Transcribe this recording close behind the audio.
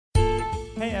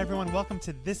Hey everyone, welcome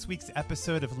to this week's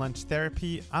episode of Lunch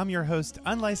Therapy. I'm your host,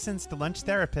 unlicensed lunch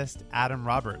therapist, Adam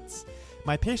Roberts.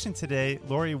 My patient today,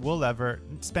 Lori Woollever,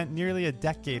 spent nearly a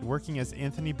decade working as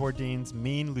Anthony Bourdain's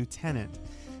Maine lieutenant.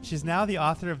 She's now the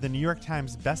author of the New York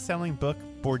Times best-selling book,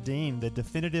 Bourdain, The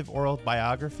Definitive Oral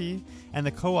Biography, and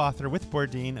the co-author with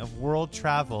Bourdain of World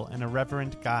Travel, An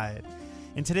Irreverent Guide.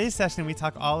 In today's session, we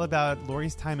talk all about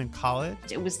Lori's time in college.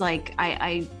 It was like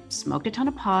I smoked a ton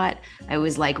of pot. I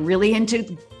was like really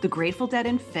into the Grateful Dead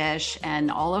and Fish and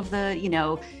all of the,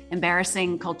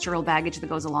 embarrassing cultural baggage that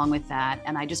goes along with that.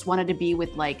 And I just wanted to be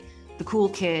with like the cool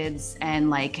kids and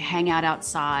like hang out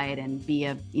outside and be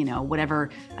a,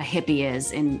 whatever a hippie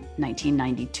is in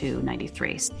 1992,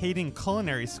 93. Hating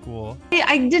culinary school.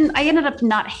 I ended up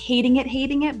not hating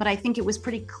it, but I think it was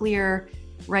pretty clear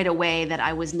right away that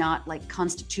I was not like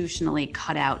constitutionally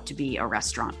cut out to be a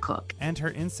restaurant cook. And her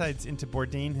insights into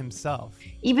Bourdain himself.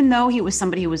 Even though he was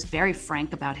somebody who was very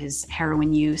frank about his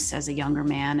heroin use as a younger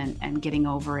man and getting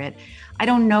over it, I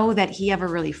don't know that he ever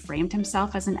really framed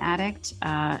himself as an addict.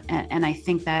 And I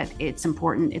think that it's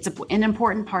important. It's an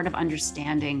important part of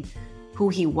understanding who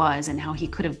he was and how he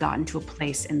could have gotten to a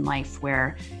place in life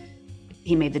where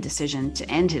he made the decision to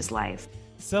end his life.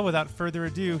 So without further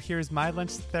ado, here's my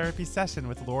lunch therapy session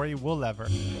with Lori Woollever.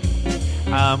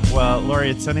 Well,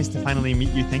 Lori, it's so nice to finally meet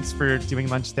you. Thanks for doing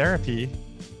lunch therapy.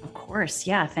 Of course.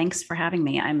 Yeah. Thanks for having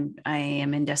me. I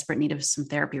am in desperate need of some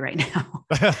therapy right now.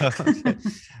 Okay.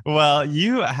 Well,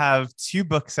 you have two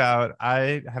books out.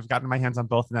 I have gotten my hands on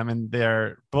both of them, and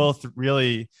they're both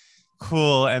really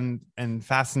cool and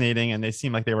fascinating. And they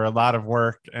seem like they were a lot of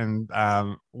work. And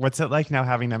what's it like now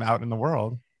having them out in the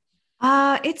world?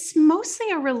 It's mostly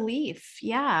a relief.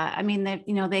 Yeah. I mean,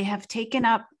 they have taken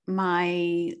up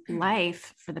my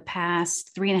life for the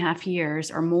past 3.5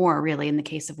 years or more, really, in the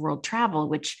case of World Travel,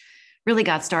 which really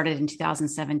got started in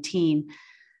 2017.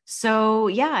 So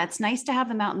yeah, it's nice to have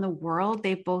them out in the world.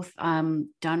 They've both done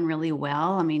really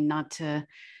well. I mean, not to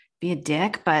be a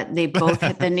dick, but they both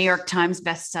hit the New York Times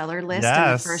bestseller list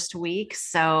in the first week.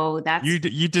 So that's you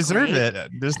deserve great.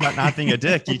 it. There's not being a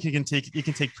dick. You can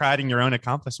take pride in your own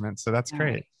accomplishments. So that's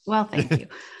great. Right. Well, thank you.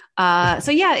 So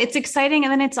yeah, it's exciting.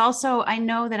 And then it's also, I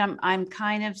know that I'm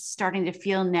kind of starting to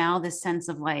feel now this sense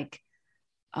of like,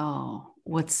 oh,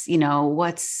 what's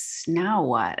now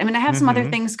what? I mean, I have some other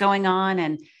things going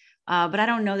on but I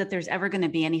don't know that there's ever going to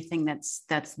be anything that's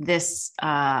this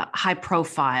high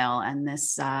profile and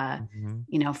this,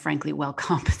 frankly, well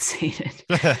compensated.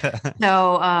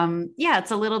 So yeah,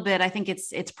 it's a little bit. I think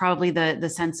it's probably the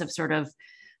sense of sort of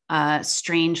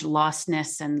strange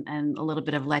lostness and a little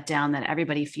bit of letdown that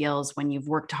everybody feels when you've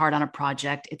worked hard on a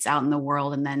project. It's out in the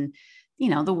world, and then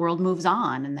the world moves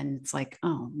on, and then it's like,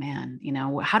 oh man,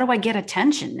 how do I get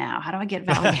attention now? How do I get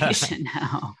validation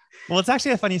now? Well, it's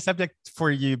actually a funny subject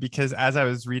for you because as I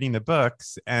was reading the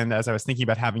books and as I was thinking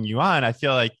about having you on, I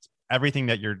feel like everything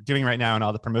that you're doing right now and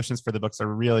all the promotions for the books are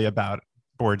really about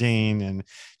Bourdain and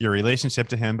your relationship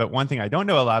to him. But one thing I don't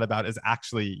know a lot about is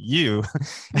actually you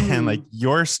and like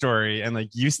your story and like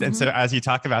you. And so as you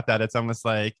talk about that, it's almost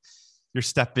like you're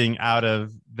stepping out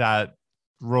of that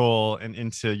role and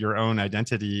into your own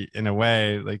identity in a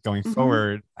way, like going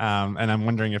forward. And I'm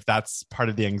wondering if that's part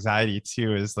of the anxiety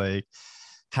too, is like,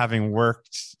 having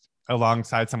worked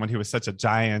alongside someone who was such a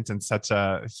giant and such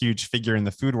a huge figure in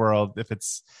the food world, if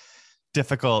it's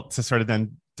difficult to sort of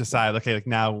then decide, okay, like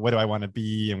now what do I want to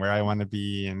be and where I want to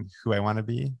be and who I want to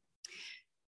be?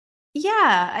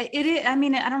 Yeah, it is. I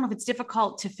mean, I don't know if it's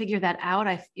difficult to figure that out.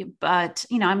 But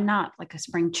I'm not like a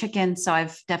spring chicken, so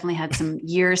I've definitely had some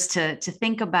years to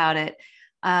think about it.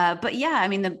 But yeah, I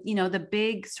mean, the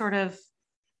big sort of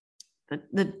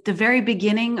the very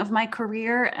beginning of my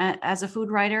career as a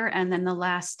food writer, and then the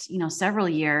last, several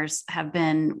years have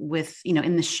been with,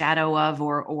 in the shadow of,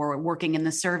 or working in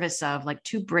the service of like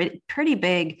two pretty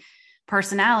big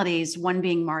personalities, one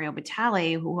being Mario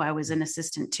Batali, who I was an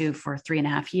assistant to for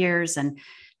 3.5 years and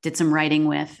did some writing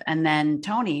with. And then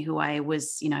Tony, who I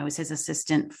was his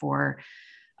assistant for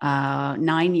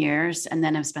 9 years. And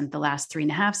then I've spent the last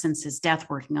 3.5 since his death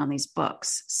working on these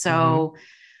books. So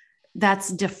that's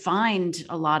defined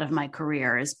a lot of my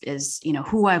career is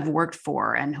who I've worked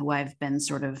for and who I've been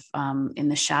sort of in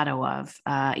the shadow of.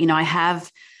 I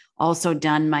have also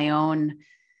done my own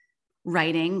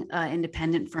writing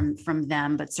independent from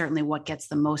them, but certainly what gets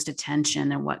the most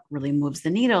attention and what really moves the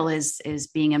needle is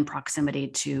being in proximity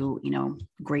to,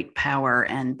 great power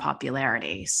and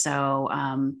popularity. So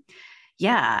I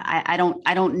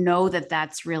don't know that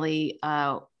that's really,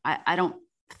 I don't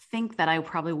think that I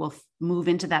probably will move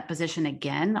into that position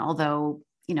again, although,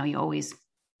 you always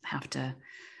have to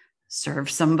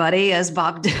serve somebody, as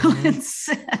Bob Dylan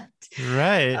said.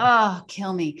 Right. Oh,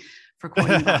 kill me for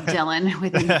quoting Bob Dylan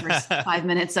within the first 5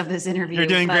 minutes of this interview. You're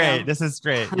doing great. This is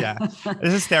great. Yeah.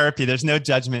 This is therapy. There's no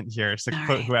judgment here. So quote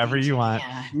right, whoever you want.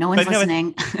 Yeah. No one's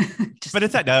listening. But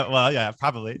it's no, well, yeah,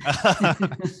 probably. I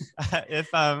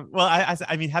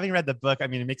mean, having read the book, I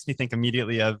mean, it makes me think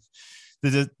immediately of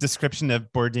the description of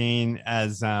Bourdain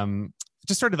as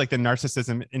just sort of like the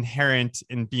narcissism inherent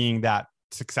in being that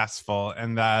successful,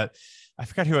 and that I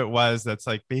forgot who it was. That's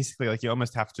like basically like you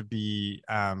almost have to be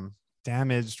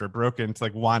damaged or broken to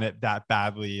like want it that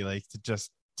badly, like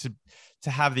to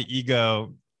have the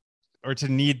ego or to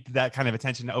need that kind of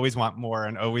attention, to always want more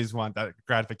and always want that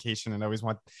gratification and always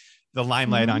want the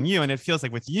limelight on you. And it feels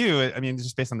like with you, I mean,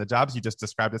 just based on the jobs you just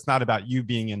described, it's not about you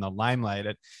being in the limelight.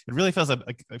 It really feels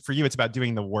like for you, it's about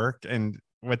doing the work. And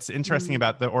what's interesting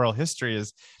about the oral history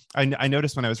is I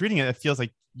noticed when I was reading it, it feels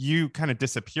like you kind of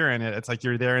disappear in it. It's like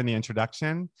you're there in the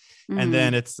introduction, and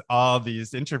then it's all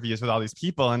these interviews with all these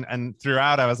people. And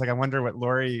throughout, I was like, I wonder what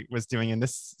Laurie was doing in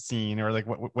this scene, or like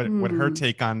what her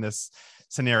take on this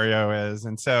scenario is.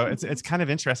 And so it's kind of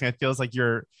interesting. It feels like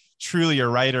you're truly a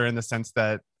writer in the sense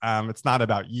that it's not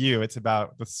about you, it's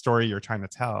about the story you're trying to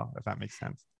tell, if that makes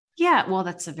sense. Yeah, well,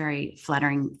 that's a very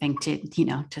flattering thing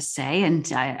to say, and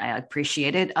I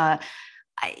appreciate it.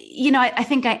 I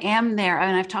think I am there. I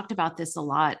mean, I've talked about this a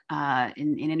lot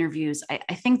in interviews.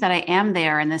 I think that I am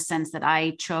there in the sense that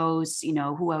I chose,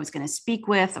 who I was going to speak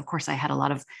with. Of course, I had a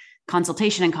lot of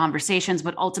consultation and conversations,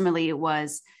 but ultimately it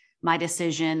was my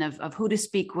decision of who to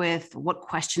speak with, what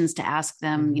questions to ask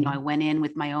them. I went in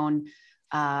with my own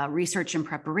research and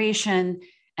preparation,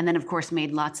 and then of course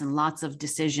made lots and lots of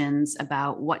decisions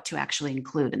about what to actually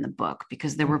include in the book,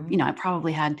 because there were, I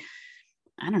probably had,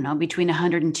 I don't know, between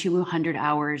 100 and 200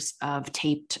 hours of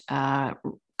taped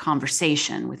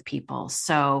conversation with people.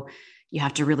 So you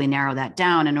have to really narrow that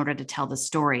down in order to tell the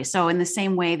story. So in the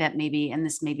same way that maybe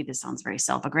this sounds very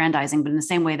self-aggrandizing, but in the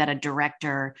same way that a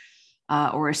director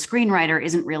or a screenwriter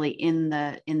isn't really in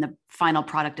the final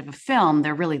product of a film,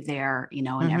 they're really there, in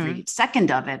every second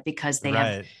of it, because they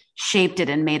have shaped it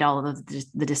and made all of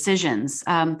the decisions.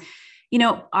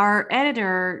 Our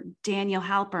editor, Daniel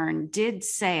Halpern, did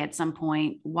say at some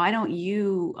point, why don't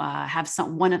you have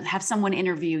someone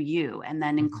interview you and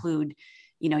then include,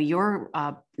 your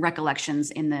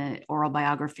recollections in the oral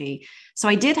biography. So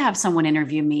I did have someone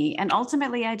interview me, and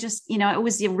ultimately I just, it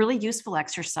was a really useful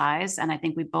exercise. And I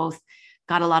think we both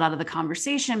got a lot out of the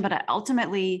conversation, but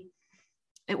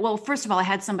first of all, I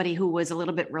had somebody who was a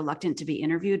little bit reluctant to be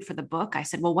interviewed for the book. I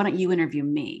said, well, why don't you interview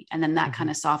me? And then that kind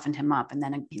of softened him up. And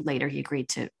then later he agreed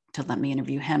to let me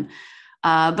interview him.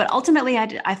 But ultimately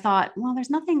I thought, well, there's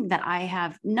nothing that I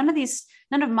have. None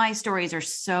of my stories are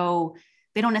so,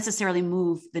 they don't necessarily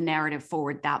move the narrative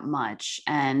forward that much.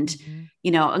 And,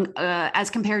 as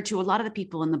compared to a lot of the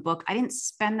people in the book, I didn't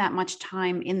spend that much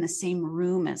time in the same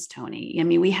room as Tony. I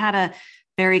mean, we had a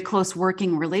very close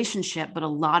working relationship, but a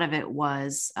lot of it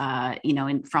was,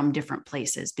 from different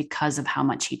places because of how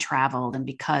much he traveled. And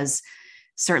because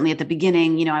certainly at the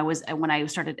beginning, when I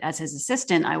started as his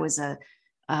assistant, I was a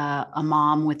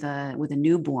mom with a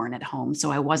newborn at home.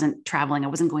 So I wasn't traveling. I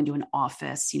wasn't going to an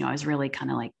office. I was really kind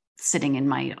of like sitting in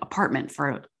my apartment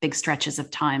for big stretches of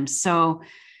time. So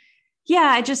yeah,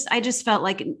 I just felt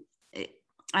like,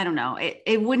 I don't know,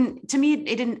 it wouldn't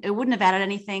have added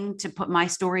anything to put my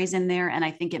stories in there. And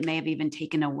I think it may have even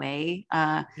taken away,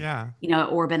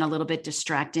 or been a little bit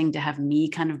distracting to have me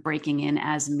kind of breaking in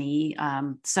as me.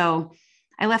 So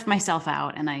I left myself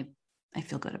out, and I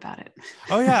feel good about it.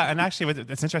 Oh yeah. And actually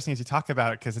it's interesting as you talk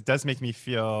about it, because it does make me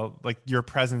feel like your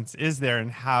presence is there,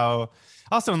 and how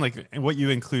also in like what you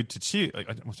include to choose,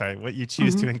 what you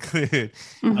choose to include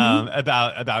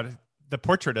about the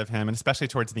portrait of him, and especially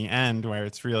towards the end where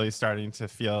it's really starting to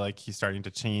feel like he's starting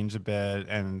to change a bit.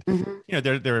 And,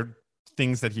 there are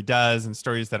things that he does and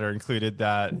stories that are included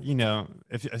that,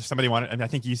 if somebody wanted, and I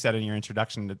think you said in your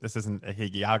introduction that this isn't a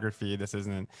hagiography, this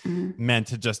isn't meant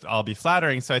to just all be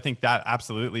flattering. So I think that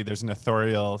absolutely there's an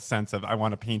authorial sense of, I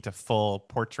want to paint a full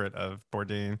portrait of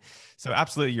Bourdain. So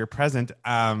absolutely you're present.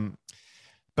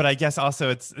 But I guess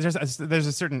also there's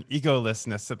a certain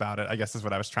egolessness about it, I guess is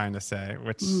what I was trying to say,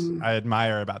 which I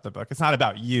admire about the book. It's not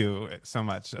about you so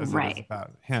much as it is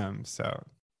about him. So.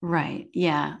 Right.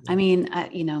 Yeah. I mean,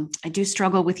 I do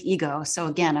struggle with ego. So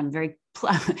again, I'm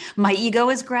my ego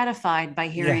is gratified by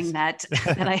hearing that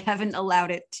I haven't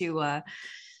allowed it to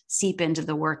seep into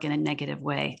the work in a negative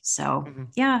way. So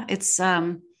yeah, it's,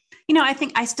 I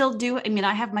think I still do. I mean,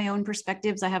 I have my own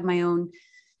perspectives. I have my own,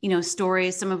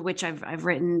 stories, some of which I've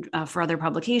written for other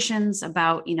publications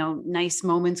about, nice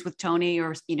moments with Tony,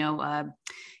 or,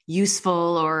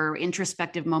 useful or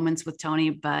introspective moments with Tony,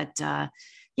 but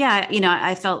yeah,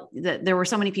 I felt that there were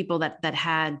so many people that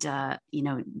had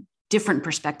different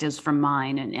perspectives from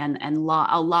mine, and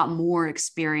a lot more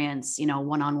experience,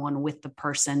 one-on-one with the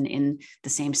person in the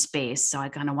same space. So I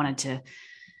kind of wanted to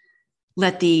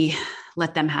let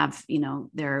them have,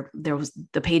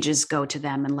 the pages go to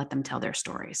them and let them tell their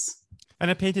stories. And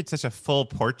it painted such a full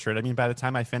portrait. I mean, by the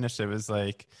time I finished, it was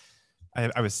like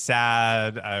I was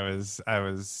sad. I was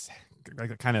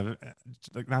like kind of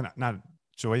like not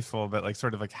joyful, but like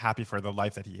sort of like happy for the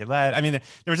life that he led. I mean, there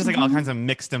were just like all kinds of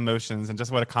mixed emotions, and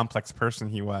just what a complex person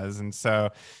he was, and so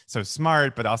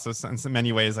smart, but also in so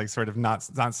many ways like sort of not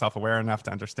self-aware enough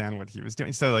to understand what he was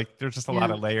doing. So like there's just a lot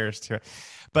of layers to it.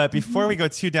 But before we go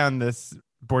too down this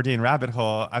Bourdain rabbit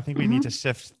hole, I think we need to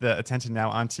shift the attention now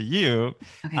onto you,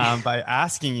 by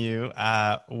asking you,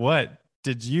 what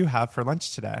did you have for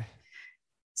lunch today?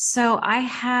 So I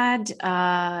had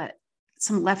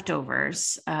some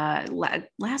leftovers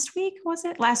last week. Was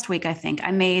it last week? I think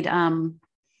I made a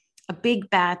big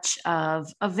batch of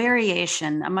a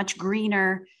variation, a much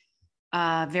greener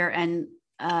variation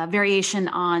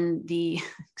on the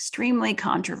extremely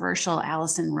controversial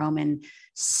Alison Roman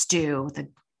stew, the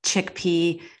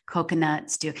chickpea coconut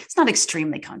stew. It's not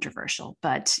extremely controversial,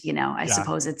 but I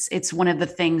suppose it's one of the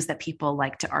things that people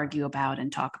like to argue about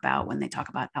and talk about when they talk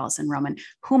about Alison Roman,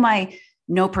 whom I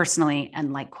know personally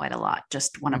and like quite a lot.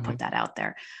 Just want to put that out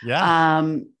there.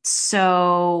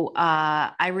 So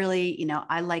I really,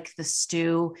 I like the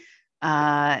stew,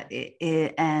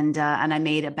 and I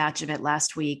made a batch of it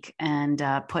last week and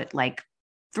put like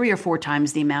 3 or 4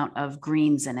 times the amount of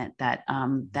greens in it that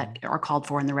are called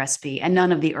for in the recipe, and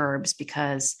none of the herbs,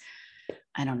 because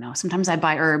I don't know. Sometimes I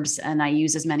buy herbs and I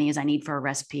use as many as I need for a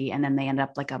recipe, and then they end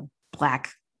up like a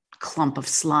black clump of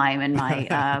slime in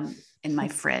my in my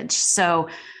fridge. So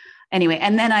anyway,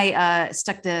 and then I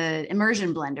stuck the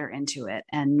immersion blender into it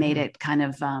and made it kind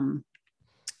of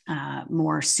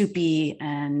more soupy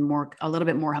and a little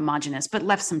bit more homogeneous, but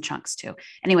left some chunks too.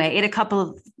 Anyway, I ate a couple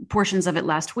of portions of it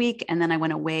last week, and then I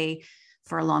went away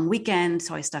for a long weekend.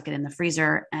 So I stuck it in the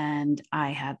freezer, and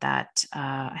I had that,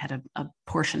 I had a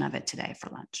portion of it today for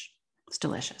lunch. It's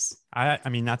delicious. I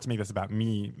mean, not to make this about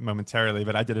me momentarily,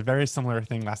 but I did a very similar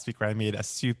thing last week where I made a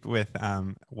soup with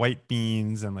white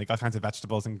beans and like all kinds of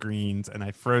vegetables and greens, and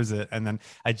I froze it. And then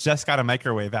I just got a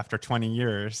microwave after 20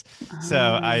 years.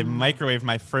 So I microwaved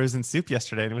my frozen soup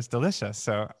yesterday, and it was delicious.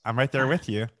 So I'm right there with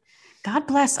you. God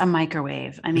bless a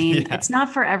microwave. I mean, it's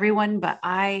not for everyone, but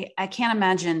I can't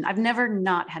imagine. I've never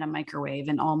not had a microwave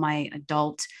in all my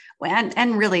adult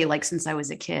and really like since I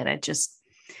was a kid.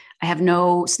 I have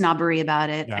no snobbery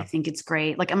about it. I think it's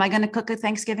great. Like, am I going to cook a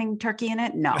Thanksgiving turkey in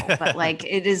it? No, but like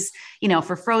it is,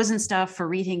 for frozen stuff, for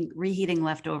reheating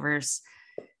leftovers,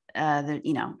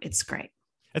 it's great.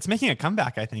 It's making a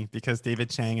comeback, I think, because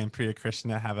David Chang and Priya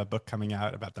Krishna have a book coming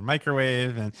out about the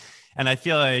microwave. And I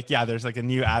feel like, there's like a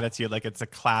new attitude, like it's a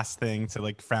class thing to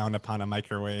like frown upon a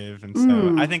microwave. And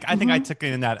so I think I took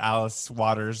in that Alice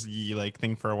Waters-y like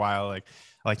thing for a while, like,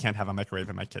 I can't have a microwave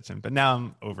in my kitchen, but now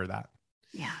I'm over that.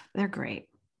 Yeah, they're great.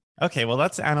 Okay, well,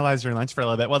 let's analyze your lunch for a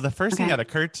little bit. Well, the first thing that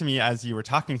occurred to me as you were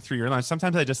talking through your lunch,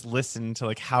 sometimes I just listen to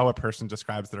like how a person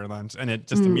describes their lunch, and it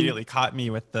just immediately caught me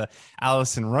with the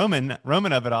Alison Roman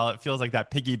of it all. It feels like that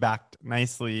piggybacked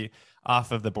nicely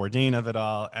off of the Bourdain of it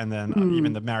all, and then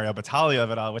even the Mario Battaglia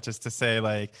of it all, which is to say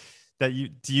like that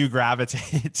do you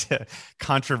gravitate to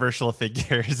controversial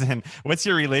figures, and what's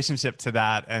your relationship to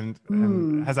that, and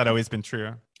has that always been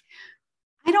true?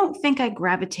 I don't think I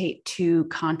gravitate to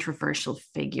controversial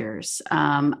figures.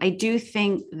 I do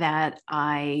think that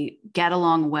I get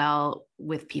along well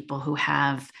with people who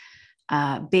have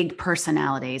big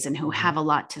personalities and who have a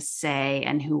lot to say,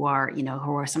 and who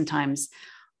are sometimes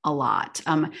a lot.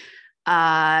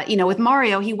 With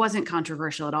Mario, he wasn't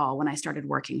controversial at all when I started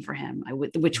working for him,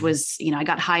 which was, I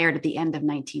got hired at the end of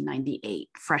 1998,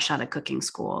 fresh out of cooking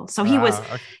school. So he was,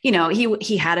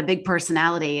 he had a big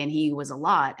personality, and he was a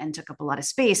lot and took up a lot of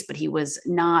space, but he was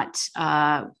not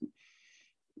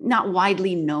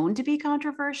widely known to be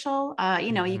controversial.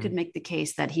 You could make the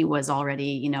case that he was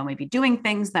already, maybe doing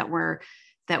things that were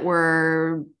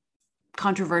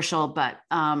controversial, but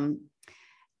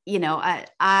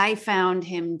I found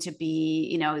him to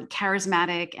be,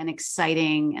 charismatic and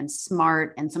exciting and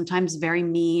smart, and sometimes very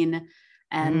mean.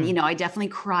 And, I definitely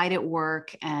cried at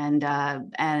work, and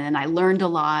I learned a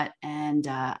lot. And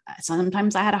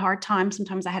sometimes I had a hard time.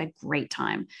 Sometimes I had a great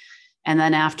time. And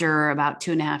then after about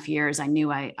 2.5 years, I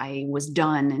knew I was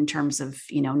done in terms of,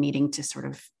 needing to sort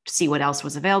of see what else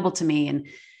was available to me. And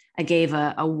I gave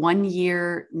a 1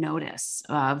 year notice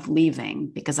of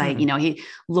leaving because Hmm.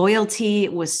 loyalty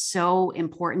was so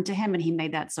important to him. And he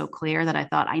made that so clear that I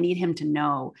thought I need him to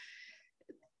know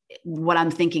what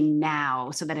I'm thinking now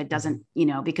so that it Hmm. doesn't,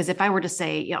 because if I were to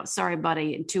say, sorry,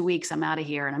 buddy, in 2 weeks, I'm out of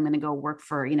here and I'm going to go work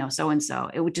for, so-and-so,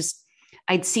 it would just,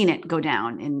 I'd seen it go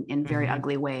down in very Hmm.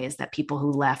 ugly ways that people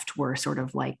who left were sort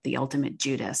of like the ultimate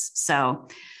Judas. So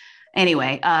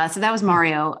anyway, so that was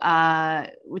Mario.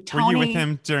 With Were you with Tony,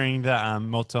 him during the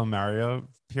Molto Mario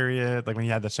period, like when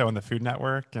he had the show on the Food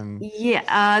Network and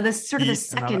yeah, the sort of the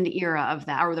Heat and all that? second era of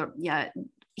that, or the yeah,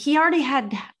 he already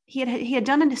had he had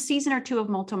done a season or two of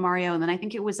Molto Mario, and then I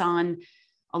think it was on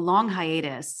a long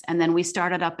hiatus, and then we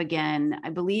started up again, I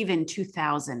believe in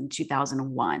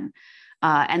 2001.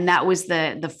 And that was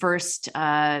the first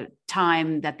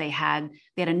time that they had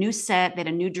a new set, they had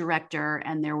a new director,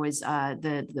 and there was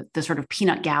the sort of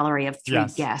peanut gallery of three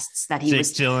Yes. guests that he Jake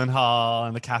was. Gyllenhaal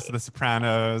and the cast of The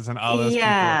Sopranos and all those people.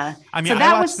 Yeah, I mean, so I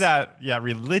that watched was. that, yeah,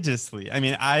 religiously. I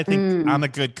mean, I think I'm a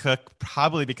Mm, good cook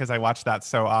probably because I watch that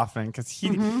so often. Because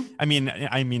mhm. I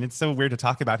mean, it's so weird to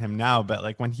talk about him now, but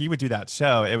like when he would do that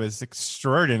show, it was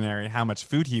extraordinary how much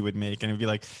food he would make, and it'd be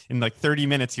like in like 30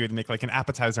 minutes he would make like an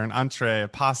appetizer, an entree, a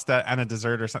pasta, and a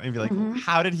dessert or something. It'd be like, Mhm.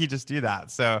 how did he just do that?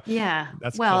 So Yeah.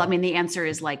 that's Well, I cool. mean, the answer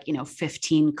is like,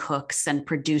 15 cooks and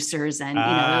producers and, a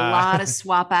Uh, lot of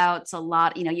swap outs, a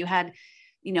lot, you had,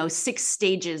 6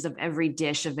 stages of every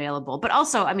dish available. But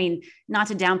also, I mean, not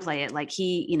to downplay it, like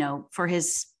he, for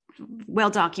his well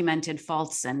documented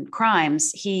faults and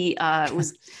crimes, he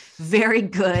was very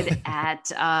good at,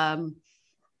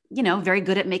 very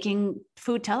good at making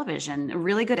food television, a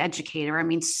really good educator. I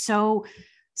mean, so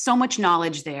much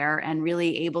knowledge there and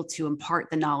really able to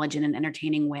impart the knowledge in an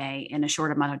entertaining way in a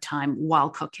short amount of time while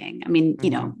cooking. I mean,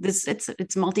 mhm. this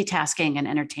it's multitasking and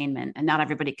entertainment, and not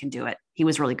everybody can do it. He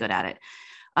was really good at it.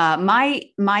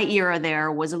 My era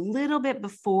there was a little bit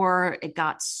before it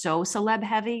got so celeb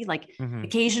heavy. Like Mhm.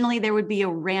 occasionally there would be a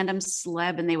random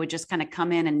celeb and they would just kind of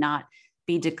come in and not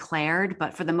be declared.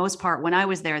 But for the most part, when I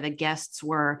was there, the guests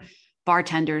were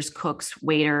bartenders, cooks,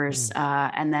 waiters,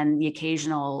 Mhm. and then the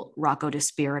occasional Rocco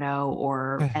DiSpirito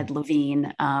or Ed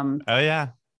Levine. Oh yeah.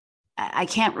 I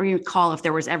can't recall if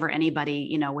there was ever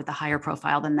anybody, with a higher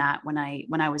profile than that when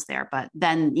I was there. But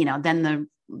then, then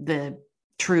the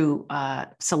true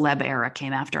celeb era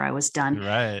came after I was done.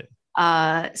 Right.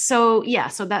 So yeah,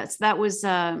 so that was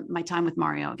my time with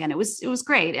Mario. Again, it was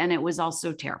great, and it was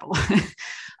also terrible.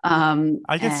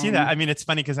 I could see that. And I mean, it's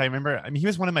funny because I remember, I mean, he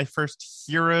was one of my first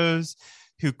heroes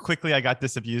who quickly I got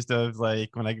disabused of.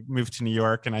 Like when I moved to New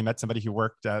York and I met somebody who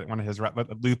worked at one of his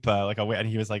Lupa, like and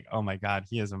he was like, oh my God,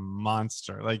 he is a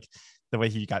monster. Like the way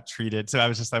he got treated. So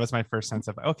that was my first sense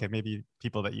of, okay, maybe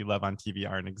people that you love on TV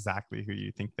aren't exactly who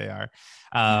you think they are.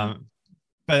 yeah.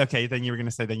 But okay, then you were going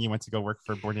to say, then you went to go work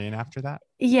for Bourdain after that.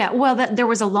 Yeah, well, there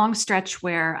was a long stretch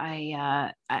where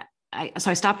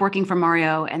so I stopped working for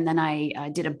Mario, and then I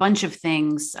did a bunch of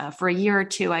things for a year or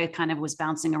two. I kind of was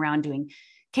bouncing around doing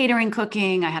catering,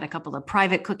 cooking. I had a couple of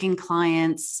private cooking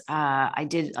clients. I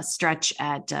did a stretch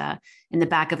at in the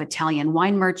back of Italian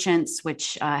wine merchants,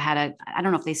 which had I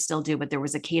don't know if they still do, but there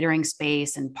was a catering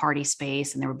space and party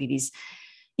space, and there would be these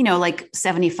like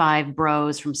 75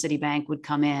 bros from Citibank would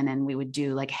come in and we would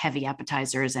do like heavy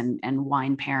appetizers and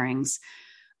wine pairings.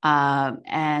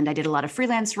 And I did a lot of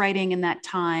freelance writing in that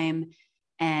time.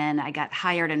 And I got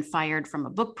hired and fired from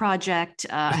a book project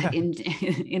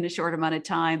in a short amount of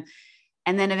time.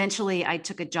 And then eventually I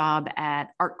took a job at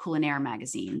Art Culinaire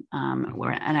magazine,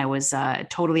 and I was a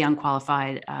totally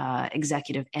unqualified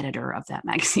executive editor of that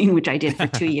magazine, which I did for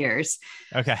 2 years.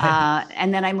 Okay.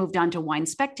 And then I moved on to Wine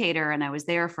Spectator, and I was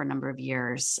there for a number of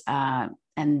years. And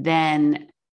then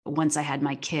once I had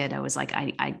my kid, I was like,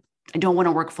 I don't want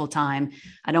to work full time.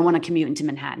 I don't want to commute into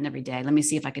Manhattan every day. Let me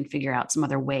see if I can figure out some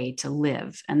other way to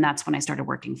live. And that's when I started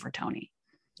working for Tony.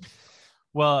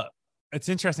 Well, it's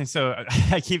interesting. So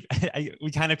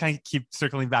we kind of keep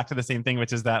circling back to the same thing,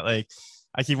 which is that like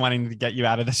I keep wanting to get you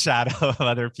out of the shadow of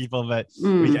other people, but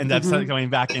we end up Mm-hmm. going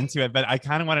back into it. But I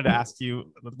kind of wanted to ask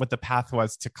you what the path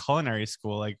was to culinary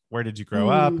school. Like, where did you grow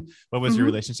up? What was your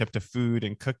Mm-hmm. relationship to food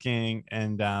and cooking,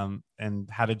 and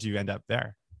how did you end up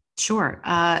there? Sure.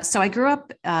 So I grew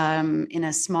up in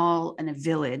a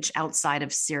village outside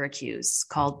of Syracuse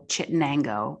called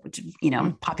Chittenango, which, Hmm.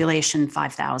 population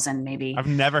 5,000 maybe. I've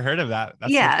never heard of that.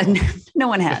 That's so Yeah, cool. no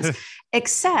one has,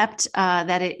 except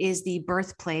that it is the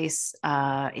birthplace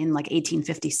in like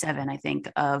 1857, I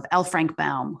think, of L. Frank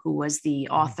Baum, who was the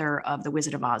Mhm. author of the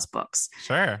Wizard of Oz books.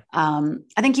 Sure.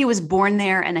 I think he was born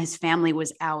there, and his family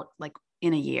was out like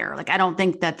in a year. Like I don't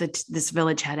think that this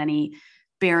village had any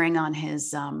bearing on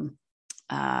his,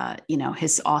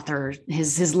 his author,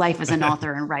 his life as an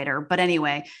author and writer. But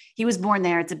anyway, he was born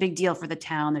there. It's a big deal for the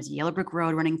town. There's a yellow brick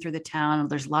road running through the town.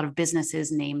 There's a lot of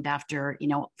businesses named after,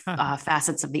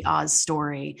 facets of the Oz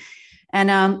story. And,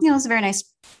 it's a very nice,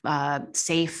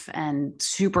 safe and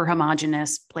super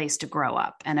homogenous place to grow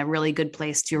up, and a really good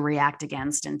place to react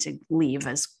against and to leave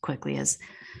as quickly as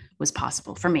was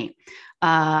possible for me.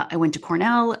 I went to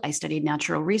Cornell. I studied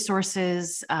natural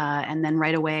resources, and then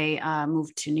right away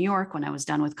moved to New York when I was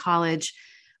done with college.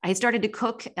 I had started to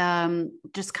cook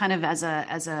just kind of as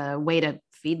a way to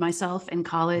feed myself in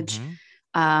college.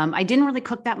 Mm-hmm. I didn't really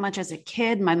cook that much as a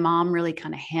kid. My mom really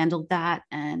kind of handled that.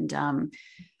 And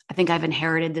I think I've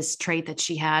inherited this trait that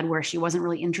she had where she wasn't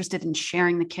really interested in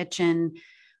sharing the kitchen.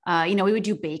 We would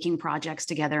do baking projects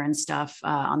together and stuff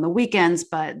on the weekends,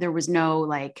 but there was no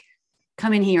like,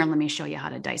 come in here and let me show you how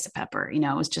to dice a pepper. It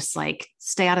was just like,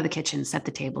 stay out of the kitchen, set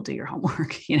the table, do your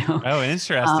homework, Oh,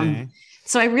 interesting.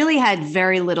 So I really had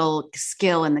very little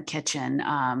skill in the kitchen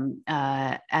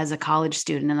as a college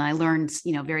student. And I learned,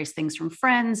 various things from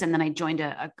friends. And then I joined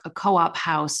a co-op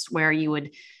house where you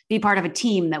would be part of a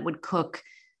team that would cook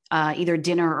either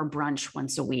dinner or brunch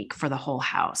once a week for the whole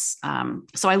house.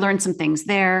 So I learned some things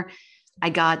there. I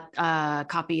got a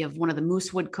copy of one of the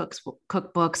Moosewood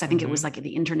cookbooks. I think it was like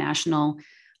the international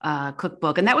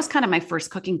cookbook. And that was kind of my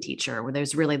first cooking teacher,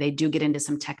 where they do get into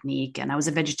some technique. And I was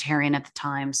a vegetarian at the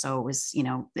time. So it was,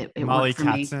 it Molly worked for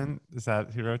Katzen, me. Is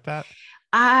that who wrote that?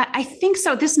 I think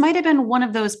so. This might've been one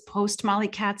of those post Molly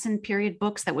Katzen period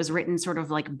books that was written sort of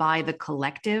like by the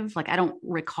collective. Like, I don't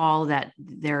recall that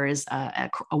there is a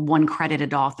one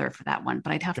credited author for that one,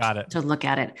 but I'd have to look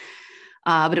at it.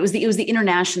 But it was the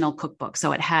international cookbook.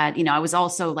 So it had, I was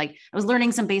also I was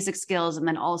learning some basic skills, and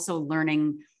then also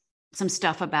learning some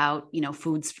stuff about,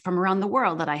 foods from around the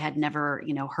world that I had never,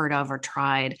 heard of or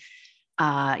tried.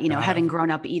 Having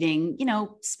grown up eating,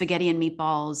 spaghetti and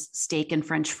meatballs, steak and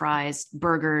French fries,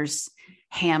 burgers,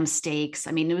 ham steaks.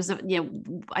 I mean, it was,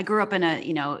 I grew up in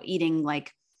eating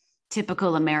like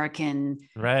typical American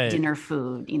dinner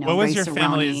food, What was your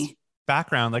family's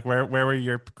background? Like where were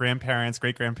your grandparents,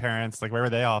 great grandparents? Like where were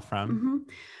they all from?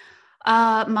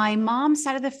 Mm-hmm. My mom's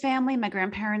side of the family, my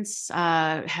grandparents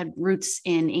had roots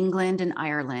in England and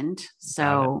Ireland.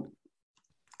 So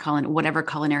whatever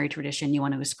culinary tradition you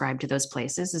want to ascribe to those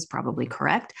places is probably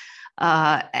correct.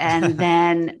 And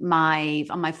then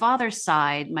on my father's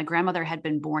side, my grandmother had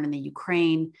been born in the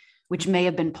Ukraine, which may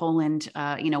have been Poland,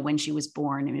 when she was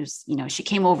born. It was, she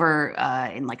came over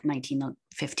in like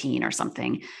 1915 or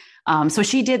something. So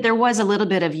there was a little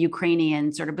bit of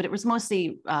Ukrainian sort of, but it was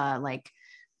mostly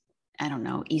I don't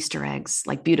know, Easter eggs,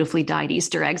 like beautifully dyed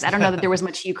Easter eggs. I don't know that there was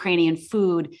much Ukrainian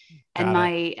food. And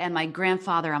my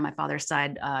grandfather on my father's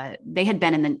side, they had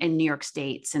been in New York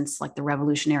State since like the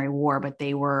Revolutionary War, but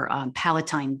they were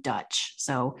Palatine Dutch.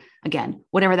 So again,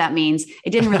 whatever that means, it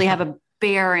didn't really have a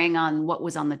bearing on what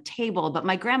was on the table. But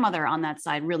my grandmother on that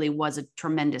side really was a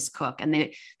tremendous cook. And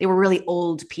they were really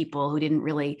old people who didn't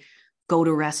really go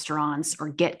to restaurants or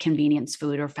get convenience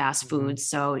food or fast food.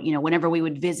 So, whenever we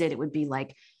would visit, it would be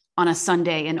like, on a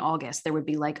Sunday in August, there would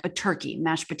be like a turkey,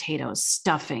 mashed potatoes,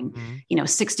 stuffing,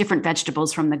 6 different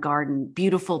vegetables from the garden,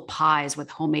 beautiful pies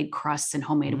with homemade crusts and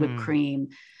homemade whipped cream,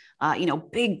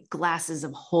 big glasses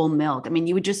of whole milk. I mean,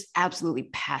 you would just absolutely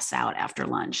pass out after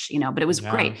lunch, but it was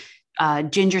great.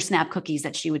 Ginger snap cookies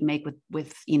that she would make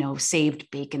with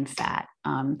saved bacon fat.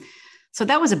 So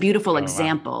that was a beautiful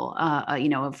example,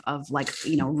 of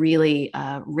really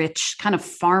rich kind of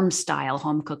farm style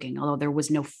home cooking, although there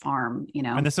was no farm,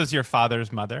 And this was your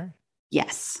father's mother?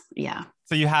 Yes. Yeah.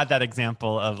 So you had that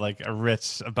example of like a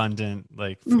rich, abundant,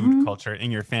 like food culture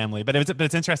in your family, but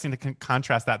it's interesting to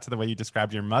contrast that to the way you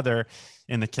described your mother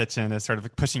in the kitchen as sort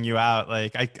of pushing you out.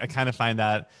 Like I kind of find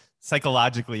that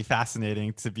psychologically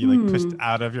fascinating to be like pushed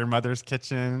out of your mother's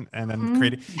kitchen and then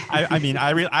creating.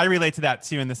 I relate to that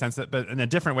too, in the sense that, but in a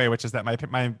different way, which is that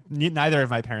neither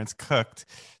of my parents cooked.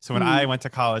 So when I went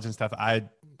to college and stuff, I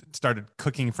started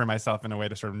cooking for myself in a way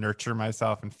to sort of nurture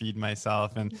myself and feed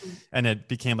myself, and it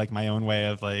became like my own way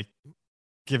of like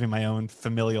giving my own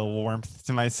familial warmth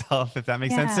to myself, if that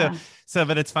makes sense. So,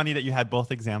 but it's funny that you had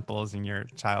both examples in your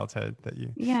childhood but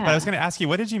I was going to ask you,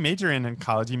 what did you major in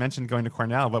college? You mentioned going to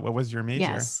Cornell. What was your major?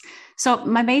 Yes. So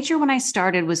my major when I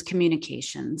started was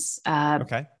communications.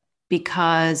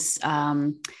 Because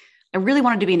I really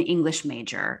wanted to be an English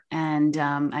major, and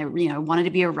I wanted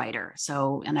to be a writer.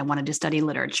 So, and I wanted to study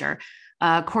literature.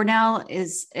 Cornell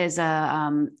has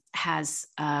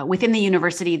within the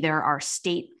university, there are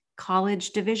state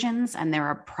college divisions and there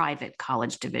are private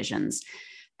college divisions.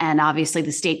 And obviously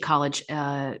the state college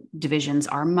divisions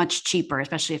are much cheaper,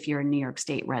 especially if you're a New York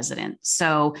State resident.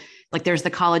 So like there's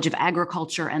the College of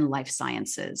Agriculture and Life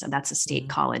Sciences, and that's a state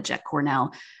college at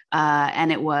Cornell. They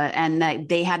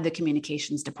had the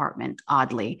communications department,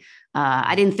 oddly.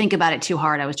 I didn't think about it too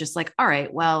hard. I was just like, all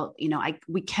right, well,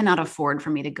 we cannot afford for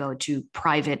me to go to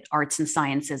private arts and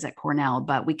sciences at Cornell,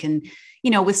 but we can,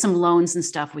 with some loans and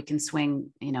stuff, we can swing,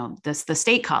 the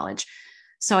state college.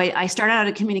 So I started out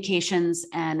at communications,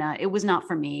 and it was not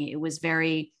for me. It was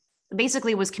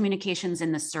basically was communications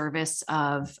in the service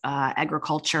of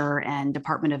agriculture and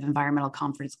Department of Environmental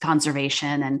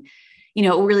Conservation. And,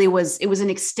 it was an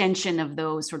extension of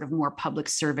those sort of more public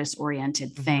service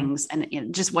oriented things. And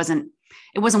it just wasn't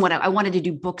what I wanted to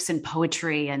do, books and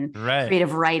poetry and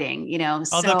creative writing,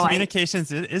 Although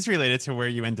communications is related to where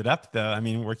you ended up, though. I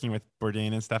mean, working with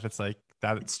Bourdain and stuff, it's like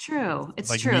that. It's true. It's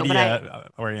like true. Media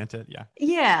oriented. Yeah.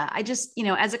 Yeah. I just,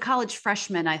 as a college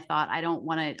freshman, I thought,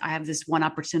 I have this one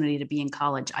opportunity to be in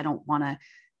college. I don't want to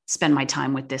spend my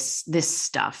time with this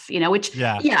stuff,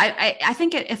 I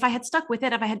think if I had stuck with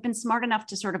it, if I had been smart enough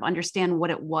to sort of understand what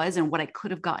it was and what I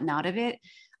could have gotten out of it,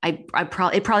 it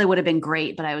probably would have been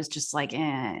great, but I was just like,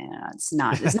 it's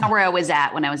not where I was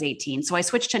at when I was 18. So I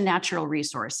switched to natural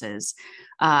resources,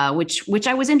 which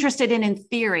I was interested in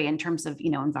theory, in terms of,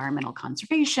 environmental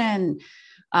conservation.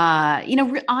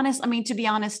 To be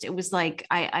honest, it was like,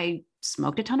 I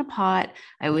smoked a ton of pot.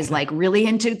 I was like really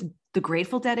into the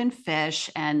Grateful Dead and Fish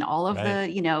and all of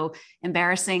the,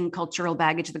 embarrassing cultural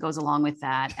baggage that goes along with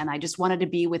that. And I just wanted to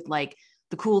be with like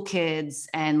the cool kids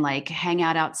and like hang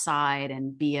out outside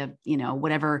and be a,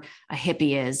 whatever a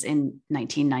hippie is in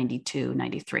 1992,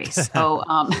 93. So,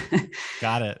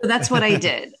 got it. So that's what I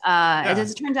did.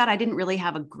 As it turns out, I didn't really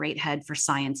have a great head for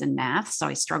science and math. So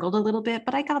I struggled a little bit,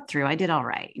 but I got through. I did all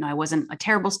right. I wasn't a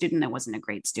terrible student. I wasn't a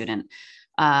great student.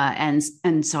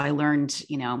 And so I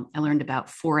learned about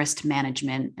forest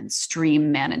management and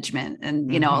stream management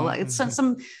and, it's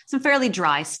some fairly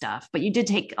dry stuff, but you did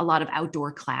take a lot of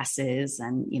outdoor classes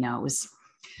and,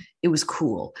 it was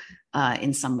cool,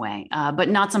 in some way, but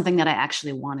not something that I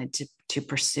actually wanted to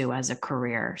pursue as a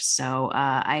career. So,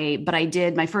 I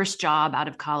did, my first job out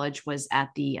of college was at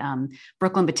the,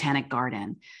 Brooklyn Botanic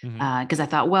Garden. Cause I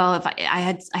thought, well, if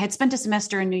I had spent a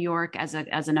semester in New York as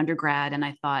an undergrad, and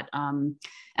I thought, and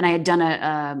I had done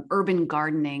a urban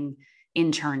gardening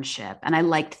internship and I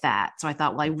liked that. So I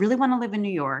thought, well, I really want to live in New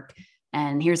York.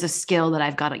 And here's a skill that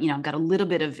I've got, I've got a little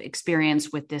bit of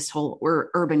experience with this whole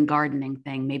urban gardening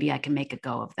thing. Maybe I can make a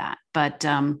go of that, but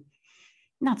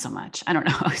not so much. I don't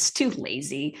know. I was too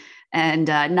lazy and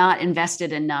not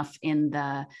invested enough in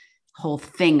the whole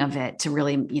thing of it to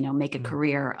really, make a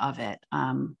career of it.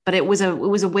 But it was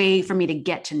a way for me to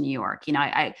get to New York.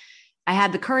 I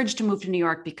had the courage to move to New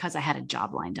York because I had a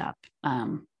job lined up.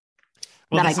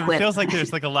 It feels like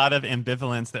there's like a lot of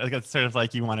ambivalence that like, it's sort of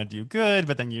like you want to do good,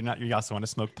 but then you also want to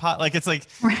smoke pot. Like it's like,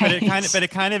 but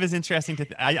it kind of is interesting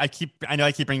I know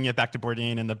I keep bringing it back to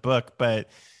Bourdain in the book, but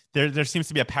there seems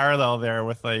to be a parallel there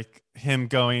with like him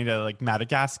going to like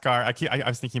Madagascar. I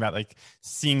was thinking about like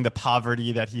seeing the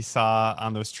poverty that he saw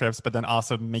on those trips, but then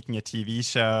also making a TV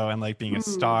show and like being a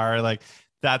star. Like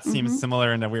that seems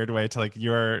similar in a weird way to like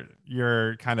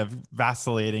you're kind of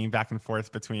vacillating back and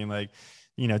forth between like,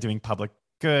 doing public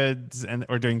goods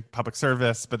or doing public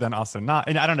service, but then also not.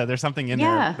 And I don't know, there's something in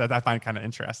there that I find kind of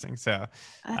interesting. So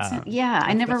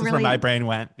I never really, where my brain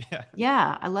went.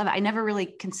 Yeah. I love it. I never really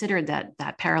considered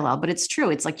that parallel, but it's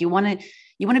true. It's like, you want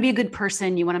to be a good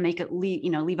person. You want to make it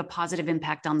leave a positive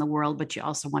impact on the world, but you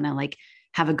also want to like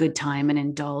have a good time and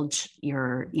indulge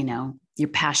your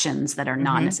passions that are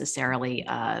not necessarily,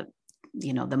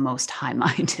 the most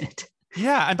high-minded.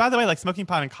 Yeah. And by the way, like smoking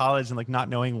pot in college and like not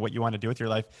knowing what you want to do with your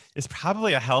life is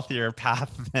probably a healthier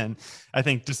path than I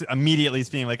think just immediately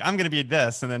being like, I'm going to be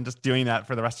this, and then just doing that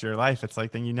for the rest of your life. It's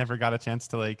like, then you never got a chance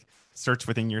to like search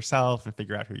within yourself and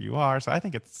figure out who you are. So I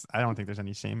don't think there's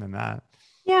any shame in that.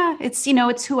 Yeah, it's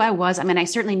who I was. I mean, I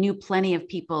certainly knew plenty of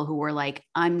people who were like,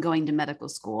 I'm going to medical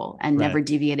school and never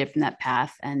deviated from that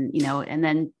path. And, and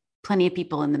then plenty of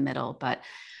people in the middle, but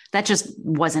that just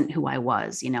wasn't who I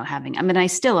was, I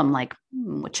still am like,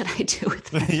 what should I do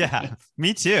with my life?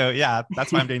 Me too. Yeah.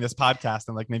 That's why I'm doing this podcast.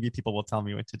 And like, maybe people will tell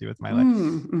me what to do with my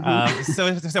life.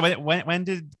 So when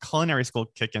did culinary school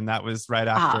kick in? That was right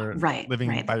after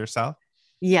living by yourself?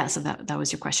 Yeah. So that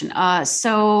was your question.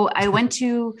 So I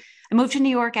moved to New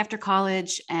York after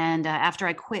college. And after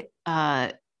I quit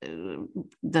the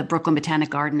Brooklyn Botanic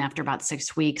Garden after about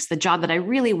 6 weeks, the job that I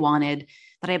really wanted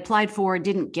that I applied for,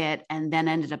 didn't get, and then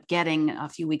ended up getting a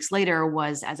few weeks later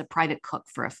was as a private cook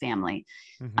for a family.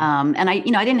 Mm-hmm. And I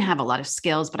didn't have a lot of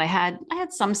skills, but I had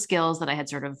some skills that I had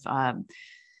sort of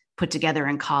put together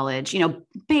in college,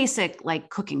 basic like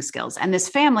cooking skills. And this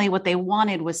family, what they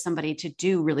wanted was somebody to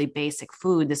do really basic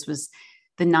food. This was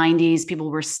the 90s. People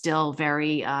were still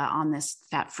very on this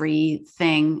fat-free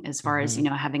thing as far as,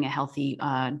 having a healthy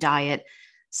diet.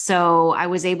 So I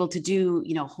was able to do,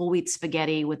 whole wheat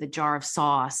spaghetti with a jar of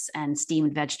sauce and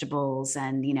steamed vegetables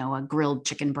and, a grilled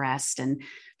chicken breast and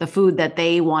the food that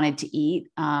they wanted to eat.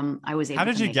 I was able How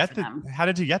did to you make get for them. how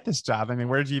did you get this job? I mean,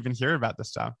 where did you even hear about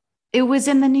this job? It was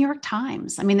in the New York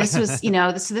Times. I mean, this was,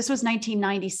 this was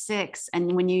 1996.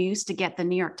 And when you used to get the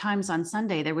New York Times on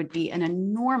Sunday, there would be an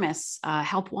enormous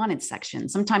help wanted section,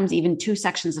 sometimes even 2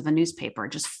 sections of a newspaper,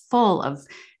 just full of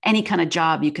any kind of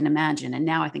job you can imagine. And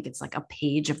now I think it's like a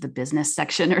page of the business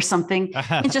section or something.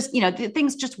 It's just,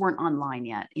 things just weren't online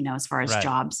yet, as far as Right.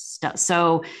 jobs stuff.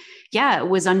 So yeah, it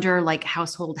was under like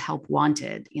household help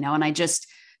wanted, and I just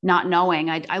not knowing,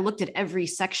 I looked at every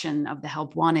section of the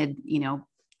help wanted,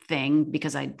 thing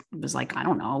because I was like, I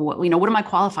don't know what am I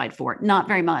qualified for? Not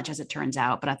very much, as it turns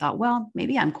out, but I thought, well,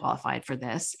 maybe I'm qualified for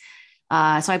this. So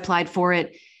I applied for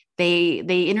it. They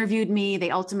interviewed me. They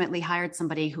ultimately hired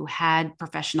somebody who had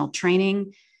professional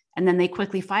training, and then they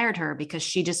quickly fired her because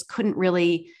she just couldn't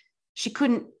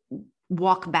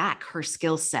walk back her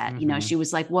skill set. Mm-hmm. She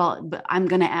was like, well, but I'm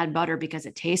going to add butter because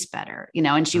it tastes better,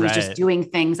 and she was just Right. doing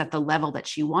things at the level that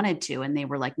she wanted to. And they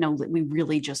were like, no, we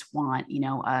really just want,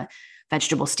 a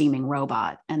vegetable steaming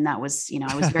robot. And that was,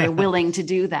 I was very willing to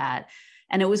do that.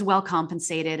 And it was well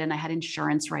compensated, and I had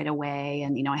insurance right away.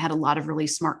 And, I had a lot of really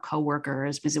smart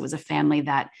coworkers because it was a family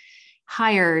that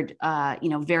hired,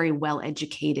 very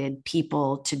well-educated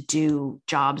people to do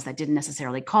jobs that didn't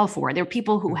necessarily call for it. There were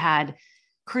people who had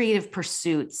creative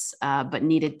pursuits, but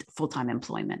needed full-time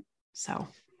employment. So,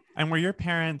 and were your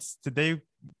parents,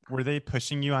 were they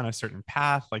pushing you on a certain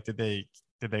path? Like, did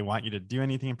they want you to do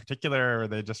anything in particular, or were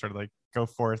they just sort of like, go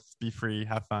forth, be free,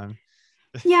 have fun?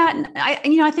 Yeah,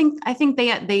 I think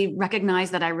they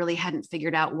recognized that I really hadn't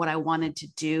figured out what I wanted to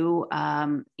do.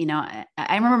 I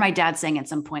remember my dad saying at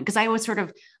some point, because I was sort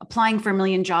of applying for a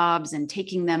million jobs and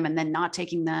taking them and then not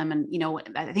taking them. And,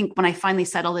 I think when I finally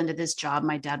settled into this job,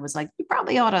 my dad was like, you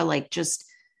probably ought to like just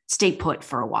stay put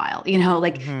for a while,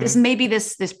 like Mm-hmm.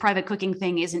 this private cooking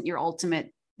thing isn't your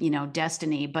ultimate,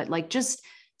 destiny, but like just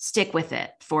stick with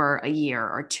it for a year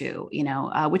or two,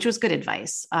 which was good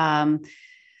advice.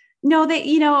 No,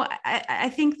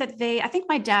 I think I think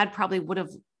my dad probably would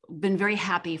have been very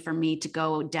happy for me to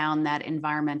go down that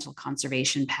environmental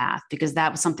conservation path, because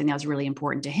that was something that was really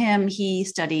important to him. He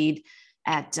studied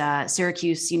at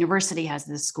Syracuse University, has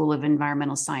the School of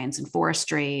Environmental Science and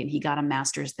Forestry, and he got a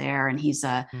master's there. And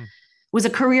was a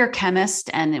career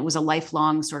chemist, and it was a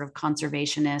lifelong sort of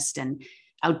conservationist and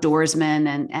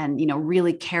outdoorsman, and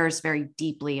really cares very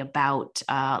deeply about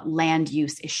land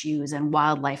use issues and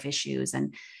wildlife issues.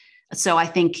 And so I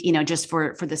think, just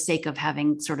for the sake of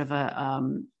having sort of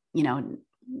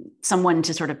someone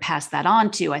to sort of pass that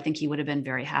on to, I think he would have been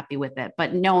very happy with it.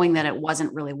 But knowing that it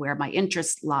wasn't really where my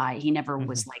interests lie, he never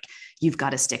was like, you've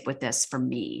got to stick with this for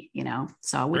me,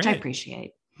 so, which I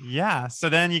appreciate. Yeah. So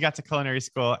then you got to culinary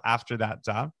school after that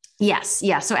job. Yes.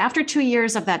 Yeah. So after 2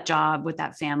 years of that job with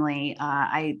that family,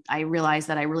 I realized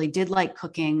that I really did like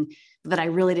cooking, that I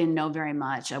really didn't know very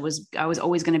much. I was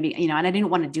always going to be, and I didn't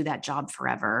want to do that job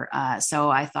forever.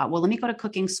 So I thought, well, let me go to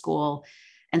cooking school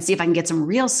and see if I can get some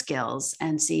real skills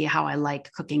and see how I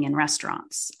like cooking in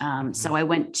restaurants. So I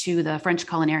went to the French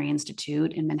Culinary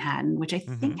Institute in Manhattan, which I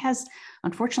think has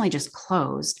unfortunately just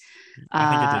closed. I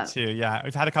think it did too. Yeah.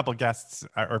 We've had a couple of guests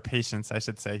or patients, I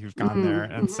should say, who've gone there.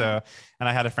 And and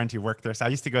I had a friend who worked there. So I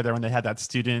used to go there when they had that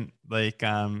student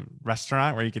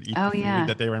restaurant where you could eat the food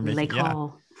that they were making.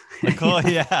 Cool.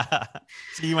 Yeah.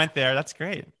 So you went there. That's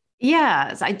great.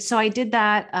 Yeah. So I did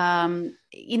that.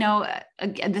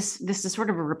 Again, this is sort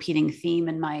of a repeating theme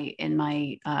in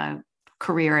my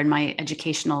career, in my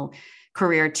educational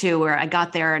career too, where I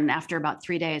got there and after about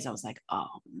 3 days, I was like, oh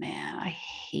man, I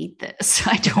hate this.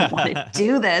 I don't want to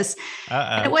do this.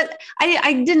 And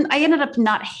I ended up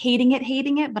not hating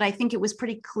it, but I think it was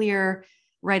pretty clear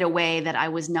right away that I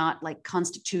was not like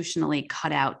constitutionally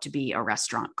cut out to be a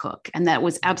restaurant cook. And that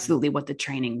was absolutely what the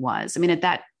training was. I mean, at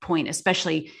that point,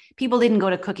 especially, people didn't go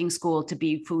to cooking school to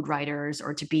be food writers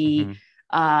or to be,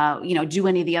 do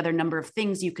any of the other number of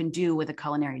things you can do with a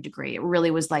culinary degree. It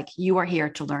really was like, you are here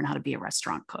to learn how to be a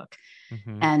restaurant cook.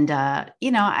 And, I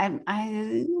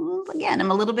again,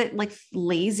 I'm a little bit like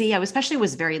lazy. I was, especially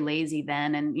was very lazy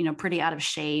then and, pretty out of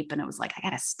shape. And it was like, I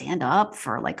got to stand up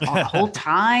for like all the whole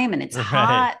time and it's Right.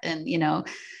 hot and,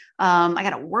 I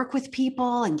got to work with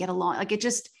people and get along. Like it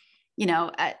just,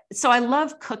 so I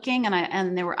love cooking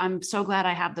I'm so glad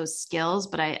I have those skills,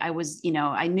 but I was,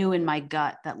 I knew in my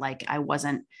gut that like, I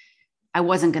wasn't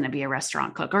going to be a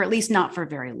restaurant cook, or at least not for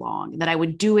very long, that I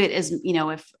would do it as,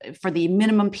 if for the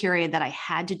minimum period that I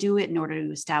had to do it in order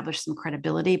to establish some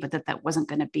credibility, but that wasn't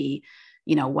going to be,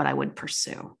 what I would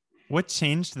pursue. What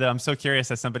changed though? I'm so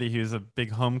curious as somebody who's a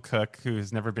big home cook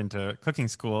who's never been to cooking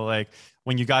school, like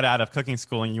when you got out of cooking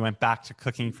school and you went back to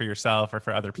cooking for yourself or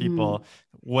for other people,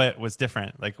 what was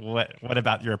different? Like what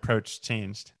about your approach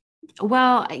changed?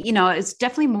 Well, it's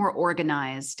definitely more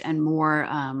organized and more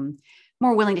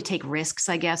willing to take risks,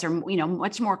 I guess, or,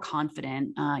 much more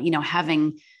confident,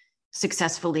 having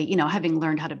successfully, having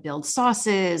learned how to build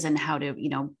sauces and how to,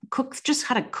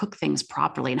 how to cook things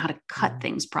properly and how to cut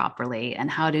things properly and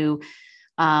how to,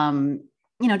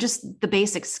 just the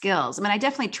basic skills. I mean, I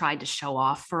definitely tried to show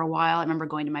off for a while. I remember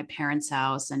going to my parents'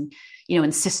 house and,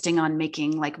 insisting on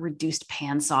making like reduced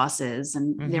pan sauces.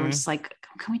 And they were just like,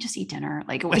 can we just eat dinner?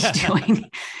 Like, what are you doing?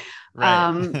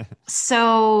 Right.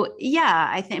 So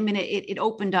yeah, I mean, it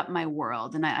opened up my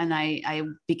world and I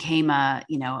became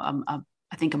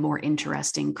I think a more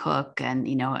interesting cook and,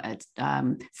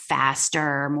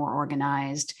 faster, more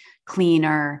organized,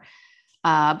 cleaner.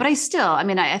 But I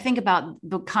think about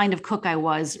the kind of cook I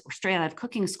was straight out of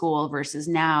cooking school versus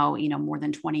now, more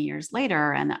than 20 years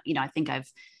later. And, I think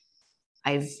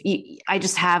I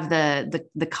just have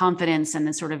the confidence and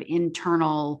the sort of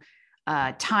internal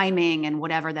timing and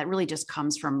whatever that really just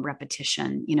comes from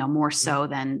repetition, more so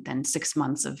than 6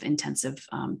 months of intensive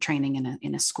training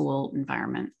in a school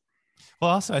environment. Well,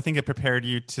 also, I think it prepared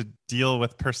you to deal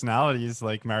with personalities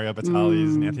like Mario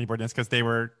Batali's and Anthony Bourdain's because they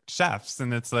were chefs,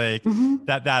 and it's like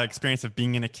that experience of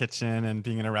being in a kitchen and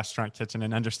being in a restaurant kitchen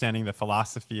and understanding the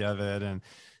philosophy of it and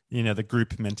the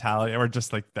group mentality, or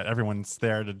just like that everyone's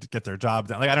there to get their job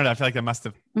done. Like I don't know, I feel like that must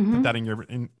have put that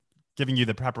in giving you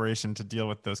the preparation to deal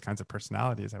with those kinds of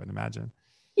personalities, I would imagine.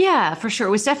 Yeah, for sure.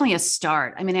 It was definitely a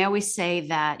start. I mean, I always say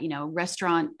that,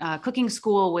 restaurant cooking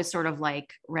school was sort of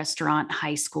like restaurant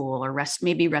high school or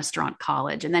maybe restaurant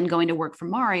college. And then going to work for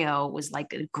Mario was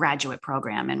like a graduate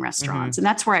program in restaurants. And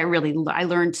that's where I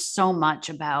learned so much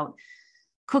about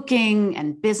cooking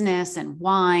and business and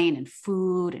wine and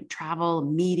food and travel,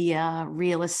 media,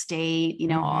 real estate,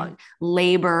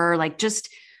 labor, like just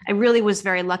I really was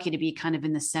very lucky to be kind of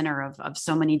in the center of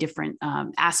so many different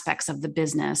aspects of the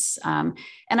business. And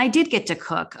I did get to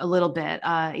cook a little bit.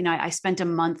 I spent a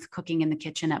month cooking in the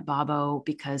kitchen at Babbo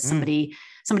because somebody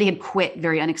had quit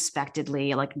very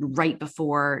unexpectedly, like right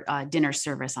before dinner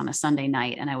service on a Sunday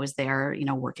night. And I was there,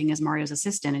 working as Mario's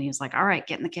assistant. And he was like, all right,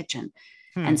 get in the kitchen.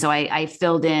 And so I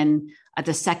filled in at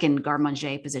the second garde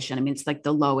manger position. I mean, it's like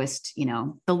the lowest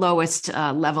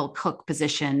level cook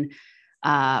position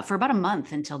for about a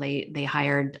month until they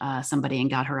hired somebody and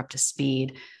got her up to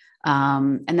speed.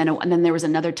 And then there was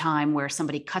another time where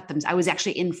somebody cut them. I was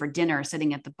actually in for dinner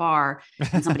sitting at the bar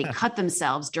and somebody cut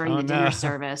themselves during the dinner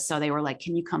service. So they were like,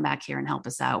 can you come back here and help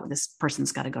us out? This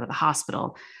person's got to go to the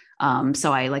hospital.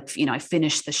 So I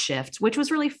finished the shift, which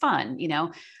was really fun,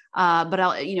 but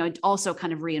it also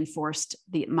kind of reinforced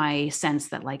my sense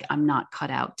that like, I'm not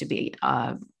cut out to be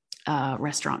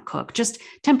restaurant cook, just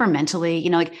temperamentally,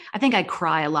 like I think I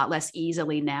cry a lot less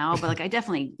easily now, but like I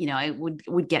definitely, I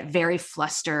would get very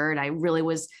flustered. I really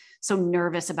was so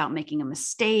nervous about making a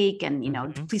mistake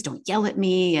and, please don't yell at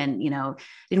me. And,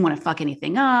 didn't want to fuck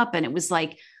anything up. And it was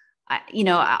like,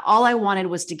 all I wanted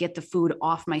was to get the food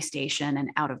off my station and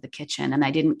out of the kitchen. And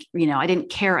I didn't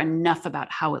care enough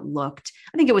about how it looked.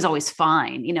 I think it was always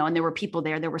fine, and there were people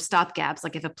there were stopgaps.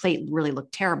 Like if a plate really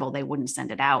looked terrible, they wouldn't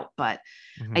send it out. But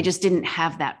I just didn't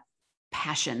have that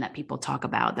passion that people talk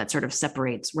about that sort of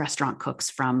separates restaurant cooks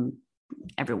from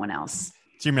everyone else.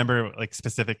 Do you remember like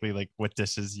specifically like what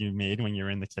dishes you made when you were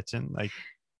in the kitchen? Like,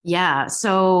 yeah.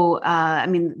 So, I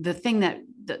mean, the thing that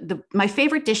my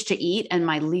favorite dish to eat and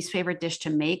my least favorite dish to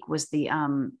make was it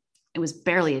was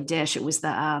barely a dish. It was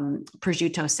the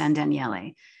prosciutto San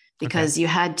Daniele, because you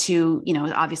had to,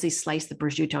 obviously slice the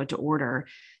prosciutto to order.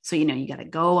 So, you got to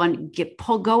go in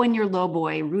your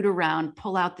lowboy, root around,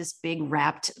 pull out this big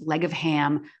wrapped leg of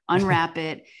ham, unwrap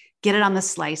it, get it on the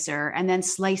slicer, and then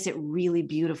slice it really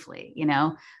beautifully,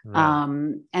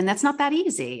 Right. And that's not that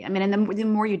easy. I mean, and the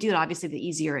more you do it, obviously the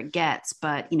easier it gets,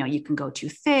 but you can go too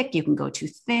thick, you can go too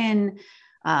thin,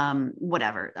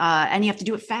 whatever. And you have to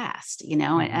do it fast, and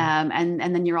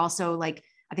then you're also like,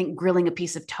 I think grilling a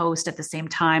piece of toast at the same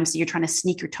time. So you're trying to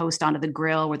sneak your toast onto the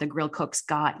grill where the grill cook's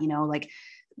got, like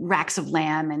racks of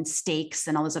lamb and steaks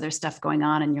and all this other stuff going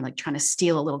on. And you're like trying to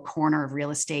steal a little corner of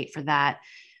real estate for that.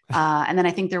 And then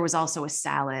I think there was also a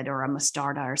salad or a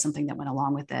mostarda or something that went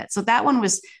along with it. So that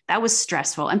was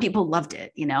stressful, and people loved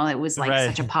it. It was like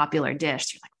such a popular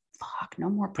dish. You're like, fuck, no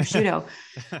more prosciutto.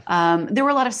 There were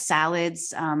a lot of salads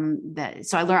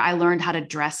so I learned how to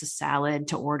dress a salad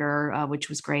to order, which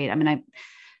was great. I mean, I'm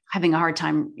having a hard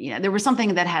time. There was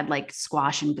something that had like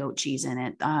squash and goat cheese in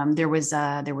it. There was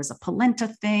a polenta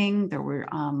thing. There were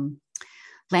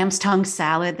lamb's tongue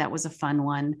salad. That was a fun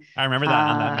one. I remember that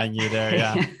on that menu there.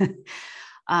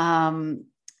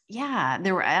 Yeah.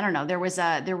 There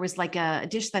was like a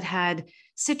dish that had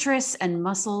citrus and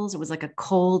mussels. It was like a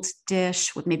cold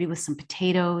dish with some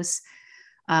potatoes.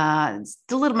 My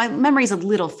memory is a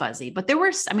little fuzzy, but it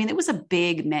was a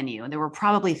big menu. There were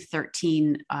probably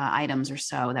 13 items or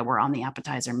so that were on the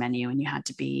appetizer menu, and you had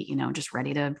to be, just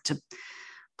ready to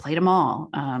plate them all.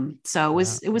 So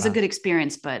it was a good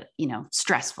experience, but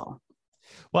stressful.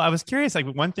 Well, I was curious, like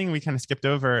one thing we kind of skipped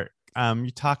over,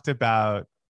 you talked about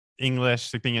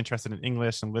English, like being interested in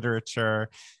English and literature.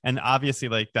 And obviously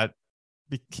like that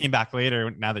came back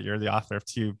later now that you're the author of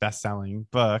 2 best-selling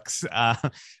books.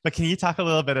 But can you talk a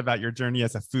little bit about your journey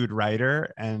as a food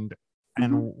writer and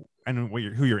who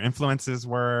your influences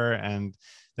were and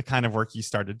the kind of work you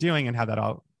started doing and how that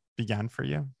all began for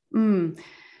you?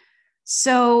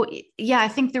 So yeah, I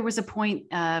think there was a point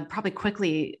pretty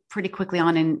quickly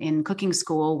on in cooking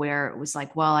school where it was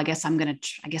like, well, I guess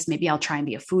maybe I'll try and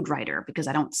be a food writer because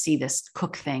I don't see this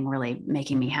cook thing really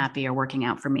making me happy or working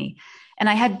out for me. And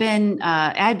I had been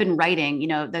writing,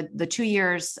 the 2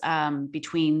 years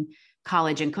between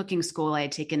college and cooking school, I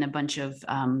had taken a bunch of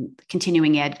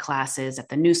continuing ed classes at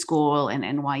the New School and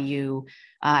NYU.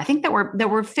 I think there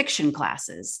were fiction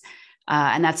classes.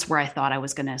 And that's where I thought I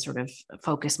was going to sort of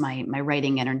focus my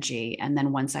writing energy. And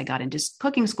then once I got into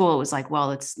cooking school, it was like, well,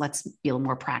 let's be a little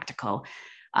more practical.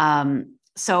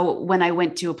 So when I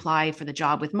went to apply for the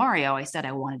job with Mario, I said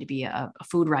I wanted to be a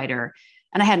food writer.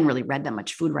 And I hadn't really read that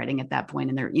much food writing at that point.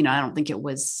 And I don't think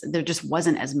there just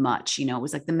wasn't as much, it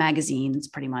was like the magazines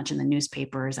pretty much and the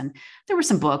newspapers. And there were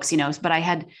some books, but I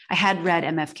had read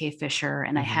MFK Fisher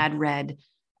and I had read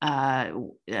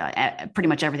pretty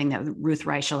much everything that Ruth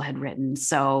Reichel had written.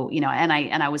 So, and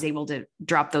I was able to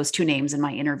drop those 2 names in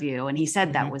my interview. And he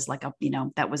said that was like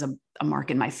that was a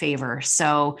mark in my favor.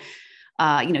 So,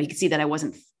 you could see that I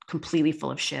wasn't completely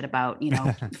full of shit about,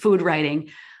 food writing.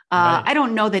 Right. I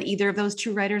don't know that either of those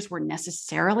 2 writers were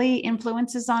necessarily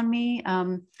influences on me.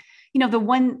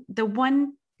 The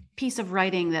one piece of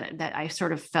writing that I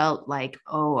sort of felt like,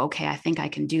 oh, okay, I think I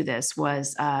can do this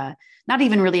was not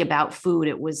even really about food.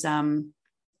 It was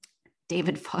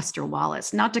David Foster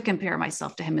Wallace, not to compare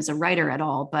myself to him as a writer at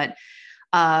all, but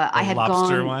I had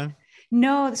lobster one.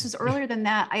 No, this was earlier than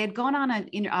that. I had gone on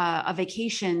a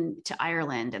vacation to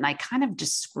Ireland and I kind of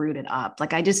just screwed it up.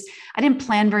 Like I didn't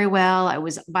plan very well. I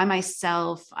was by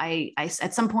myself. I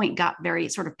at some point got very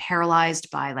sort of paralyzed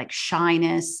by like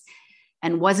shyness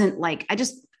and wasn't like,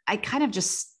 I kind of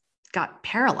just got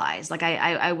paralyzed. Like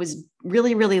I was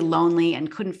really, really lonely and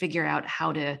couldn't figure out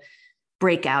how to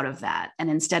break out of that.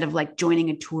 And instead of like joining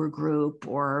a tour group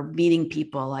or meeting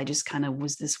people, I just kind of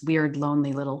was this weird,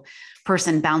 lonely little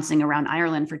person bouncing around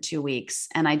Ireland for 2 weeks.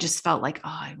 And I just felt like, oh,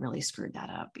 I really screwed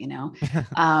that up, and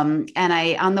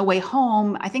on the way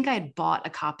home, I think I had bought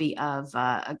a copy of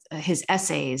his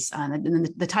essays.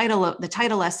 The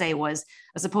title essay was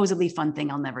A Supposedly Fun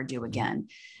Thing I'll Never Do Again.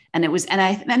 And it was,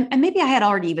 and maybe I had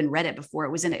already even read it before.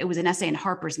 It was an essay in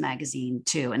Harper's Magazine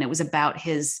too. And it was about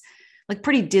his like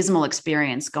pretty dismal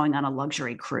experience going on a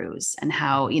luxury cruise and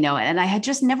how, and I had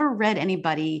just never read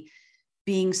anybody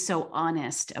being so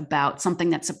honest about something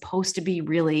that's supposed to be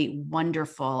really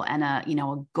wonderful and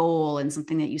a goal and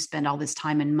something that you spend all this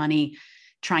time and money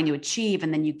trying to achieve.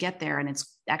 And then you get there and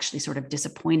it's actually sort of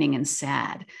disappointing and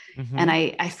sad. Mm-hmm. And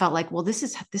I felt like, well, this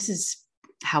is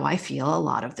how I feel a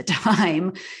lot of the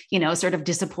time, sort of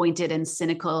disappointed and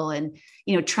cynical and,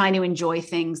 trying to enjoy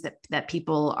things that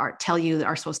people tell you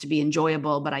are supposed to be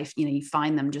enjoyable, but you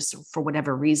find them just for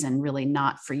whatever reason, really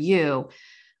not for you.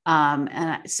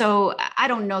 And so I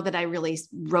don't know that I really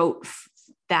wrote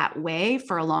that way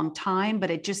for a long time, but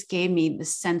it just gave me the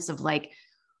sense of like,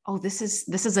 oh, this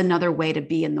is another way to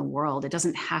be in the world. It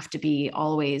doesn't have to be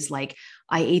always like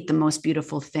I ate the most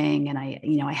beautiful thing and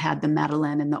I had the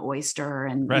Madeleine and the oyster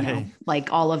and right.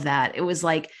 Like all of that. It was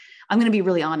like, I'm going to be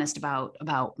really honest about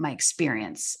my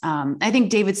experience. I think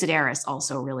David Sedaris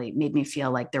also really made me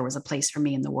feel like there was a place for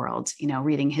me in the world,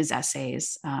 reading his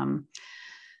essays.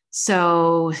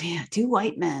 So yeah, two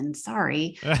white men,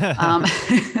 sorry. Um,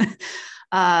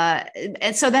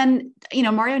 and so then,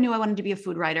 Mario knew I wanted to be a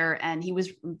food writer, and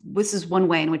this is one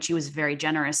way in which he was a very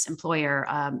generous employer.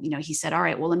 He said, all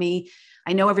right, well,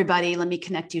 I know everybody, let me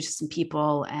connect you to some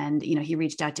people. And, he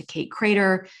reached out to Kate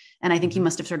Crater, and I think he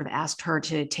must have sort of asked her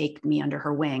to take me under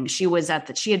her wing. She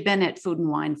had been at Food and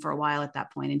Wine for a while at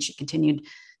that point, and she continued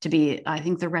to be, I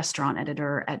think, the restaurant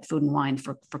editor at Food and Wine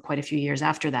for quite a few years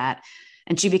after that.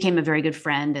 And she became a very good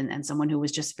friend, and someone who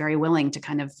was just very willing to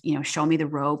kind of, show me the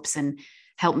ropes and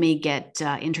help me get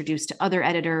introduced to other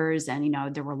editors. And,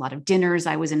 there were a lot of dinners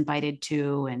I was invited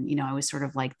to. And, I was sort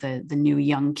of like the new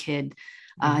young kid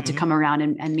to come around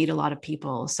and meet a lot of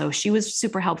people. So she was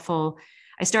super helpful.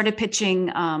 I started pitching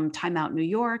Time Out New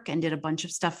York and did a bunch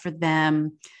of stuff for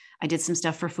them. I did some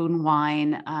stuff for Food and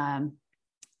Wine, and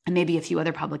maybe a few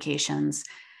other publications.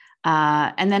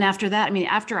 And then after that,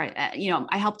 after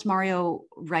I helped Mario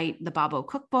write the Babbo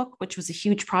cookbook, which was a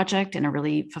huge project and a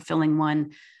really fulfilling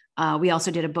one. We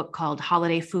also did a book called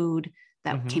Holiday Food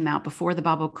that came out before the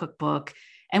Babbo cookbook.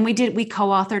 And we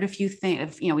co-authored a few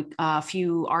things, a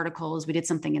few articles. We did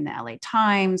something in the LA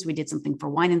Times. We did something for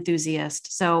Wine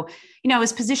Enthusiast. So, I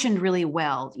was positioned really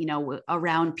well,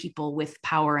 around people with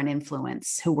power and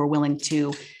influence who were willing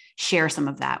to share some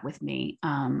of that with me,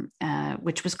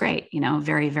 which was great,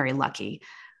 very, very lucky.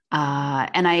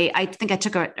 And I think I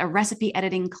took a recipe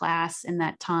editing class in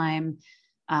that time.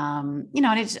 And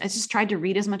I just tried to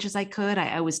read as much as I could.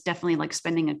 I was definitely like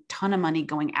spending a ton of money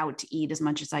going out to eat as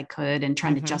much as I could and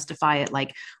trying to justify it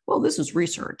like, well, this was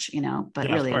research, but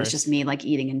Yeah, really it was just me like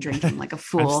eating and drinking like a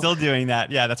fool. I'm still doing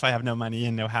that. Yeah. That's why I have no money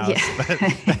and no house.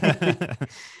 Yeah. But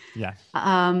yeah.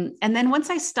 And then once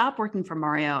I stopped working for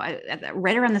Mario,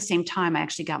 right around the same time, I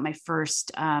actually got my first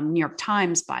New York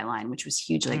Times byline, which was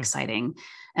hugely exciting.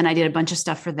 And I did a bunch of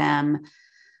stuff for them.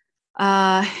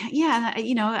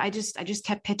 I just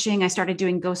kept pitching. I started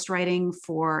doing ghostwriting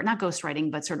not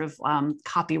ghostwriting, but sort of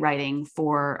copywriting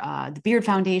for the Beard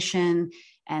Foundation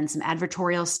and some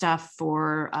advertorial stuff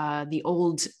for the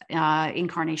old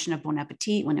incarnation of Bon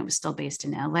Appetit when it was still based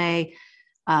in LA.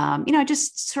 I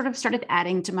just sort of started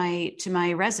adding to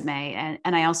my resume,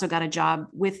 and I also got a job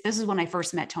this is when I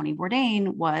first met Tony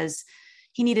Bourdain.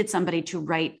 He needed somebody to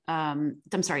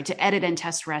to edit and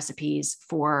test recipes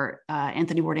for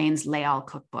Anthony Bourdain's Les Halles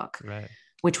cookbook, right,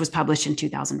 which was published in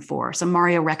 2004. So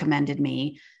Mario recommended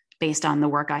me based on the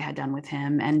work I had done with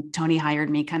him, and Tony hired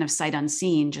me kind of sight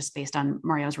unseen just based on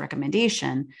Mario's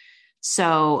recommendation.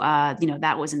 So,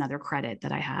 that was another credit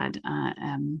that I had.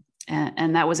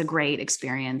 And that was a great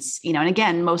experience, and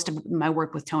again, most of my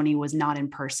work with Tony was not in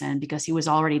person because he was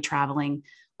already traveling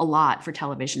a lot for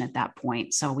television at that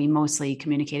point. So we mostly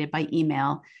communicated by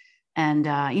email, and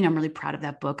I'm really proud of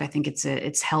that book. I think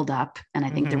it's held up, and I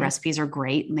think the recipes are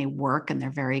great and they work and they're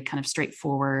very kind of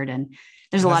straightforward. And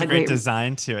there's a lot of great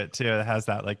design to it too. It has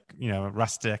that like,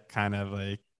 rustic kind of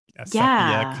like a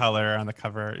sepia color on the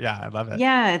cover. Yeah, I love it.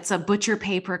 Yeah, it's a butcher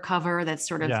paper cover that's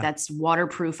sort of that's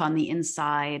waterproof on the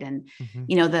inside, and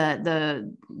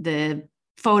the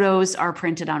photos are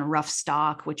printed on rough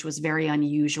stock, which was very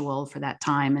unusual for that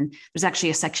time. And there's actually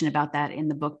a section about that in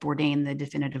the book Bourdain, the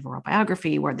definitive oral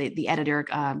biography, where the editor,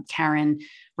 Karen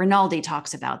Rinaldi,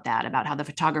 talks about how the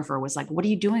photographer was like, what are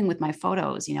you doing with my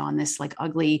photos, on this like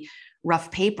ugly,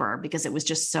 rough paper, because it was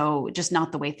just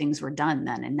not the way things were done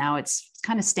then. And now it's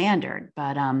kind of standard,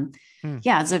 but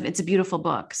it's a beautiful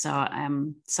book. So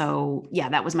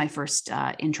that was my first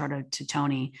intro to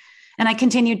Tony. And I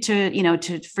continued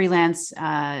to freelance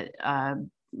while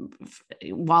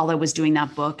I was doing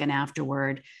that book and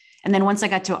afterward. And then once I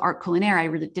got to Art Culinaire, I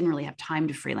didn't really have time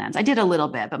to freelance. I did a little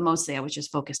bit, but mostly I was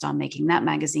just focused on making that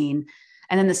magazine.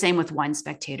 And then the same with Wine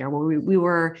Spectator, where we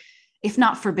were, if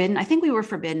not forbidden, I think we were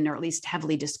forbidden or at least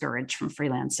heavily discouraged from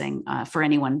freelancing for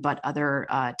anyone but other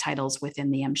titles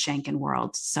within the M. Schenken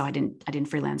world. So I didn't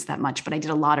freelance that much, but I did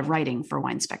a lot of writing for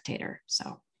Wine Spectator.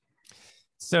 So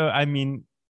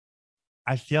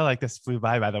I feel like this flew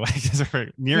by the way, because we're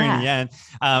nearing the end.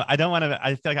 I feel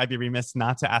like I'd be remiss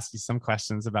not to ask you some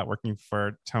questions about working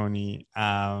for Tony.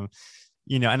 And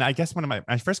I guess one of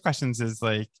my first questions is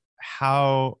like,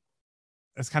 how,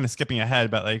 it's kind of skipping ahead,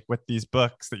 but like with these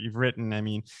books that you've written,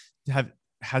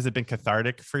 has it been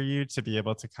cathartic for you to be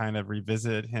able to kind of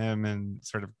revisit him and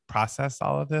sort of process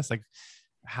all of this? Like,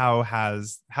 how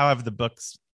have the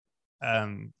books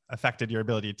affected your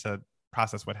ability to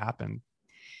process what happened?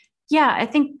 Yeah, I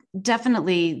think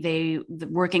definitely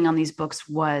working on these books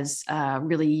was a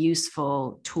really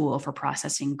useful tool for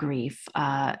processing grief,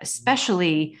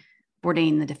 especially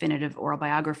Bourdain, the definitive oral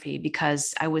biography,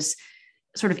 because I was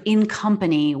sort of in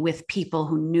company with people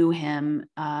who knew him,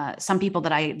 some people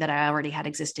that I already had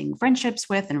existing friendships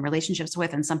with and relationships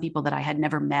with, and some people that I had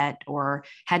never met or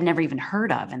had never even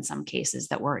heard of in some cases,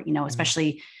 that were,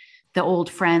 especially the old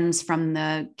friends from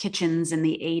the kitchens in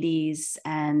the 80s,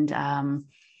 and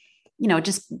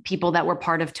just people that were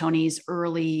part of Tony's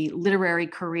early literary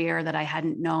career that I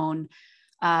hadn't known.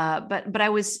 But I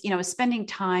was, spending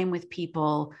time with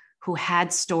people who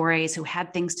had stories, who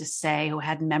had things to say, who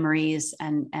had memories,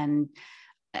 and in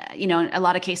a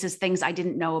lot of cases, things I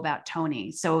didn't know about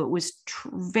Tony. So it was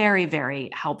very,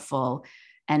 very helpful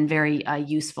and very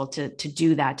useful to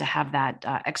do that, to have that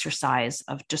exercise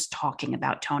of just talking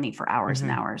about Tony for hours and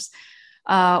hours.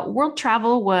 World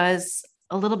travel was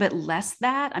a little bit less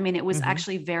that. I mean, it was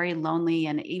actually very lonely.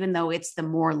 And even though it's the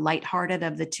more lighthearted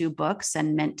of the two books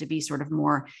and meant to be sort of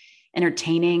more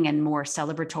entertaining and more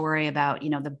celebratory about,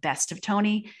 the best of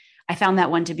Tony, I found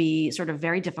that one to be sort of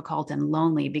very difficult and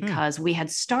lonely because we had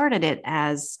started it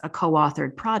as a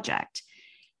co-authored project.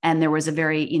 And there was a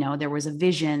very, there was a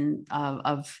vision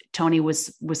of Tony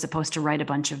was supposed to write a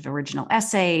bunch of original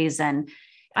essays. And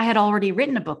I had already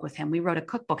written a book with him. We wrote a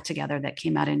cookbook together that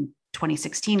came out in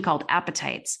 2016 called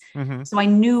Appetites. So I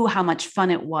knew how much fun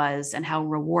it was and how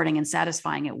rewarding and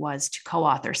satisfying it was to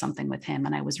co-author something with him.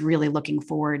 And I was really looking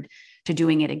forward to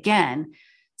doing it again.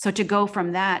 So to go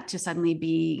from that to suddenly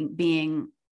being,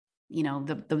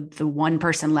 the one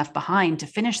person left behind to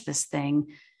finish this thing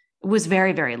was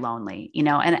very, very lonely,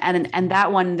 and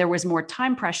that one, there was more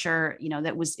time pressure,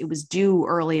 it was due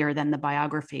earlier than the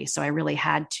biography. So I really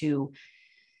had to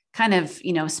kind of,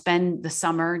 spend the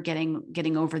summer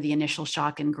getting over the initial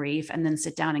shock and grief, and then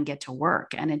sit down and get to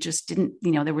work. And it just didn't,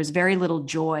 there was very little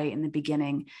joy in the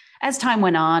beginning. As time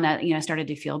went on, I started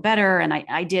to feel better. And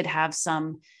I did have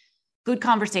some good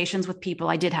conversations with people.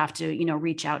 I did have to,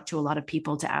 reach out to a lot of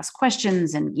people to ask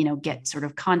questions and, get sort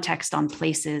of context on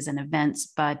places and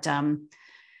events. But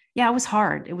yeah, it was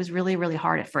hard. It was really, really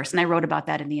hard at first. And I wrote about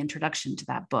that in the introduction to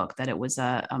that book, that it was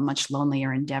a much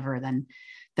lonelier endeavor than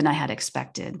I had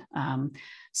expected.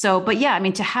 But yeah, I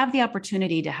mean, to have the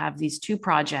opportunity to have these two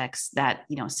projects that,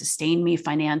 sustained me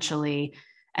financially,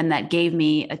 and that gave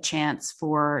me a chance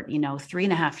for,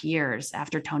 3.5 years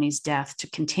after Tony's death to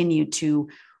continue to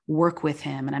work with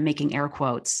him, and I'm making air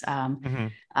quotes,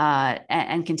 and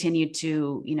continue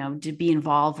to, to be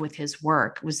involved with his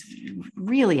work, was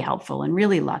really helpful and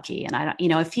really lucky. And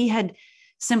if he had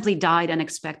simply died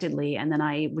unexpectedly, and then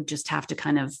I would just have to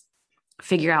kind of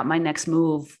figure out my next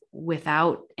move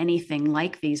without anything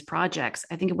like these projects,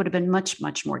 I think it would have been much,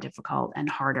 much more difficult and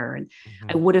harder. And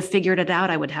I would have figured it out.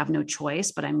 I would have no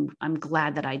choice, but I'm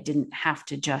glad that I didn't have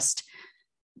to just,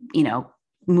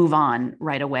 move on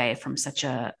right away from such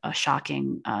a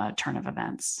shocking turn of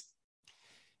events.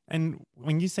 And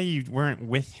when you say you weren't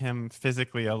with him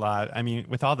physically a lot, I mean,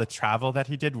 with all the travel that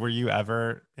he did, were you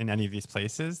ever in any of these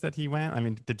places that he went? I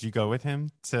mean, did you go with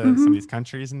him to some of these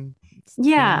countries? And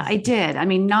yeah, I did. I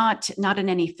mean, not in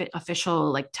any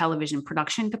official like television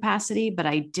production capacity, but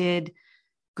I did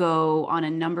go on a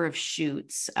number of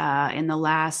shoots in the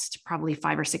last probably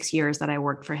 5 or 6 years that I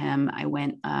worked for him. I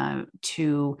went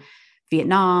to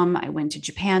Vietnam. I went to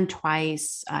Japan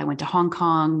twice. I went to Hong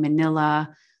Kong,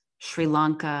 Manila, Sri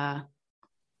Lanka.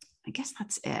 I guess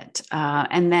that's it.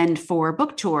 And then for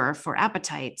book tour for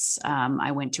Appetites,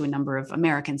 I went to a number of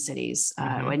American cities.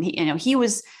 And it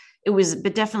was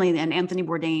but definitely an Anthony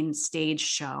Bourdain stage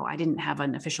show. I didn't have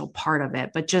an official part of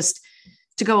it, but just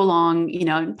to go along,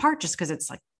 in part just because it's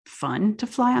like fun to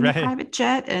fly on a private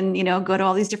jet and, go to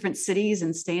all these different cities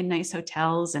and stay in nice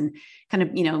hotels and kind of,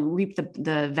 reap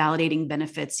the validating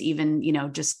benefits, even,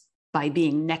 just by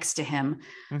being next to him,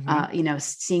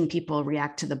 seeing people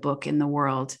react to the book in the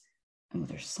world. Oh,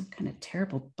 there's some kind of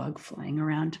terrible bug flying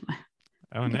around.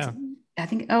 Oh, no. I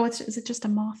think, is it just a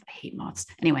moth? I hate moths.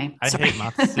 Anyway. I hate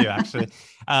moths too, actually.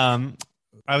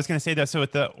 I was going to say that. So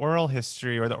with the oral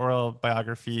history or the oral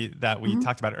biography that we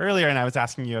talked about earlier, and I was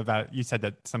asking you about, you said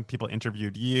that some people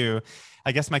interviewed you.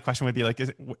 I guess my question would be like,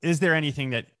 is there anything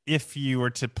that if you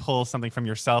were to pull something from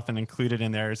yourself and include it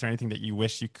in there, is there anything that you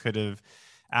wish you could have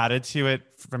added to it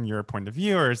from your point of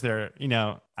view? Or is there,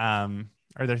 are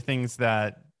there things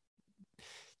that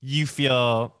you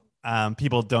feel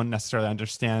people don't necessarily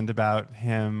understand about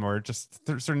him, or just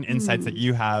certain insights that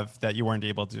you have that you weren't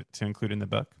able to include in the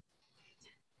book?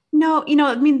 No,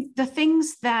 I mean, the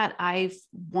things that I've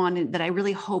wanted, that I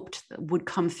really hoped would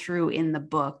come through in the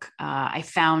book, I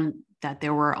found that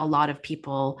there were a lot of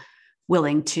people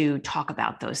willing to talk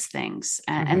about those things.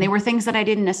 And they were things that I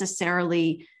didn't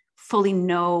necessarily fully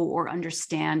know or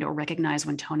understand or recognize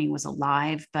when Tony was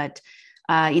alive. But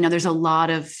There's a lot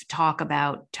of talk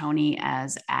about Tony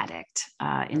as addict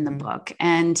in the Mm-hmm. book.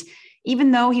 And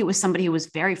even though he was somebody who was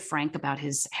very frank about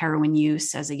his heroin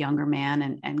use as a younger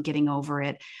man and getting over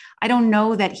it, I don't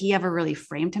know that he ever really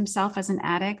framed himself as an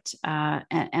addict.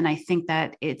 And I think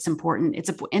that it's important. It's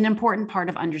an important part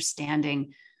of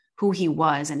understanding who he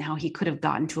was and how he could have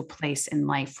gotten to a place in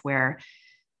life where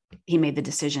he made the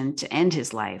decision to end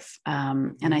his life.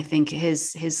 And I think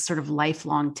his sort of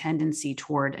lifelong tendency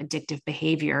toward addictive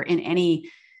behavior in any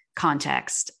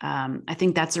context, I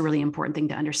think that's a really important thing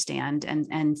to understand.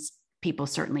 And people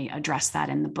certainly address that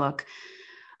in the book.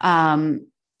 And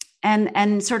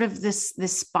sort of this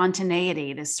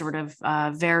spontaneity, this sort of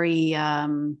very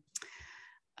I'm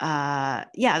trying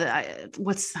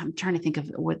to think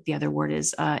of what the other word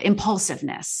is,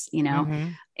 impulsiveness, Mm-hmm.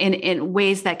 in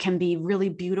ways that can be really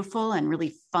beautiful and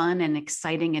really fun and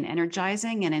exciting and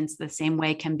energizing, and in the same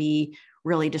way can be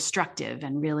really destructive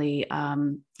and really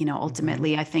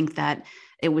ultimately I think that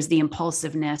it was the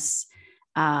impulsiveness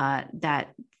that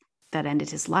ended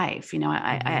his life.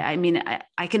 I mean,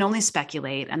 I can only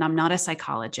speculate, and I'm not a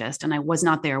psychologist and I was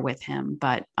not there with him,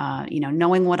 but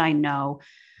knowing what I know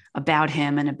about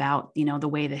him and about, the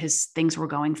way that his things were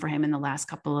going for him in the last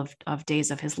couple of days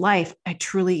of his life, I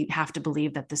truly have to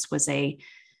believe that this was a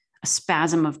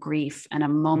spasm of grief and a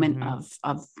moment of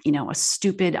a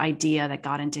stupid idea that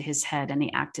got into his head, and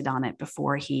he acted on it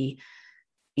before he,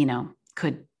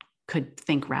 could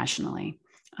think rationally.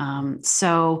 And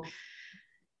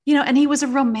he was a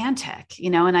romantic,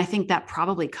 and I think that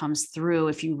probably comes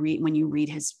through when you read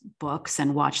his books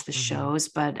and watch the shows.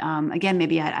 But again,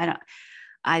 maybe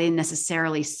I didn't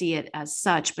necessarily see it as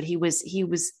such, but he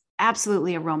was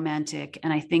absolutely a romantic.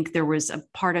 And I think there was a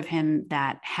part of him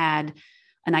that had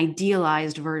an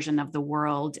idealized version of the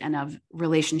world and of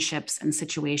relationships and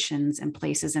situations and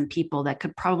places and people that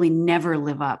could probably never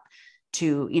live up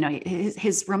to,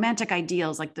 his romantic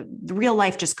ideals. Like the real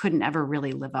life just couldn't ever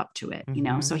really live up to it,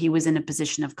 so he was in a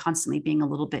position of constantly being a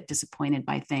little bit disappointed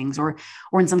by things, or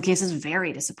in some cases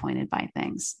very disappointed by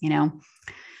things.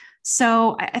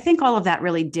 So I think all of that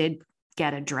really did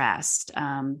get addressed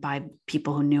by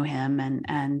people who knew him,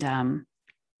 and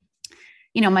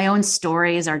my own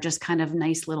stories are just kind of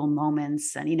nice little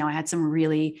moments. And I had some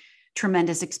really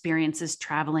tremendous experiences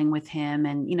traveling with him,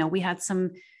 and we had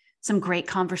some great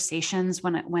conversations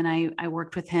when I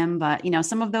worked with him. But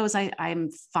some of those I'm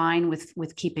fine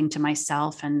with keeping to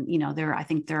myself. And I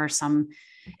think there are some,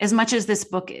 as much as this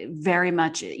book very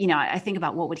much, I think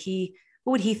about what would he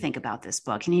think about this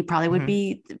book, and he probably would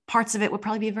be, parts of it would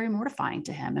probably be very mortifying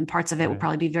to him, and parts of it would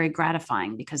probably be very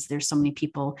gratifying, because there's so many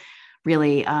people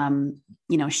really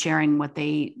sharing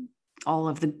all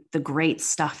of the great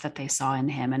stuff that they saw in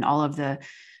him, and all of the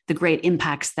great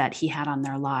impacts that he had on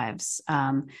their lives.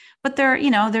 But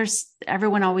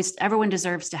everyone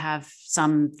deserves to have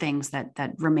some things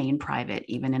that remain private,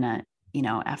 even in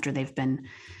after they've been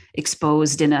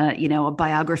exposed in a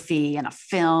biography and a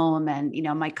film. And,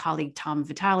 my colleague, Tom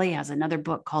Vitale, has another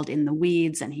book called In the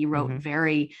Weeds, and he wrote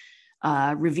very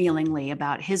revealingly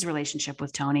about his relationship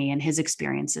with Tony and his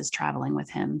experiences traveling with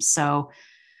him. So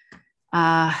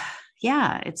there's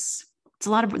a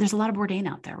lot of Bourdain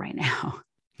out there right now.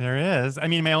 There is. I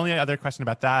mean, my only other question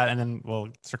about that, and then we'll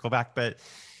circle back, but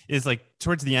is like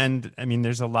towards the end, I mean,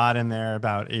 there's a lot in there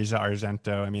about Asia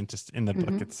Argento. I mean, just in the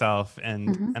book itself.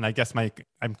 And I guess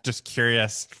I'm just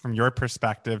curious from your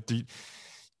perspective,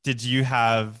 did you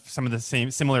have some of the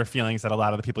similar feelings that a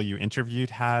lot of the people you interviewed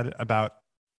had about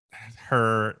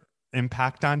her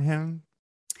impact on him?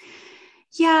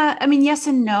 Yeah. I mean, yes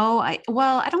and no. I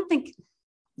don't think,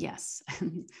 yes.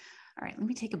 All right, let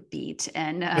me take a beat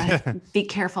and be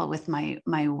careful with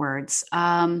my words.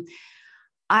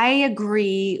 I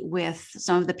agree with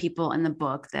some of the people in the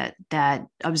book that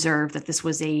observed that this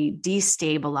was a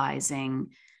destabilizing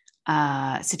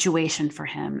situation for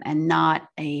him, and not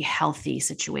a healthy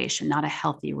situation, not a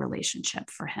healthy relationship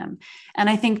for him. And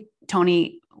I think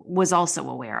Tony was also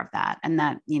aware of that, and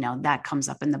that that comes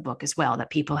up in the book as well. That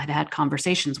people had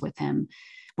conversations with him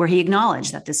where he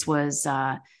acknowledged that this was.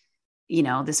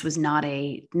 This was not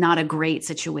a great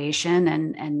situation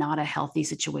and not a healthy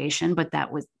situation, but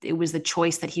it was the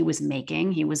choice that he was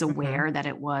making. He was aware that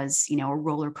it was, a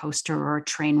roller coaster or a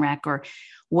train wreck or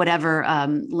whatever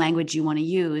language you want to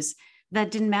use.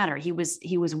 That didn't matter. He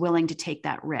was willing to take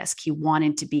that risk. He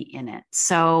wanted to be in it.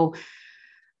 So,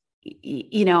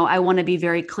 I want to be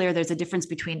very clear. There's a difference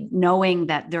between knowing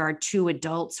that there are two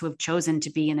adults who have chosen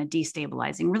to be in a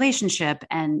destabilizing relationship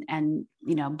and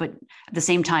but at the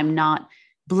same time, not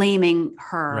blaming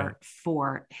her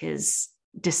for his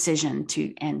decision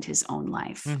to end his own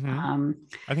life. I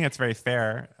think that's very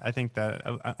fair. I think that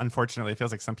unfortunately it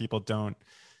feels like some people don't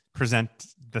present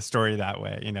the story that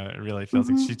way. It really feels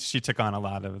like she took on a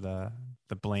lot of the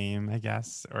blame, I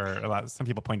guess, or some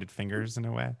people pointed fingers in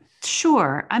a way.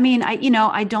 Sure. I mean,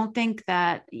 I don't think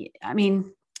that,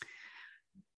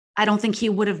 I don't think he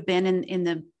would have been in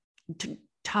the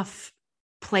tough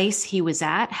place he was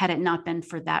at had it not been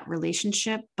for that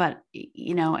relationship. But,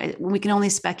 we can only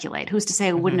speculate. Who's to say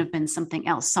it wouldn't have been something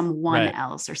else, someone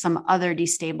else, or some other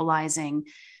destabilizing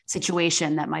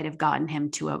situation that might have gotten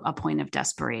him to a point of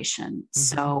desperation.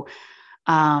 So,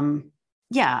 I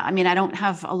don't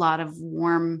have a lot of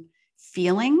warm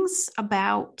feelings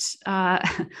about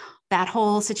that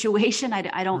whole situation.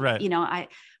 I don't,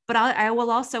 but I will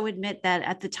also admit that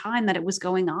at the time that it was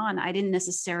going on, I didn't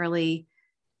necessarily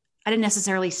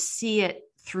see it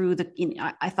through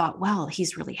I thought, well,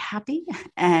 he's really happy.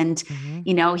 And,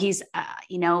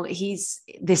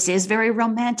 this is very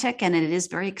romantic and it is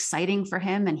very exciting for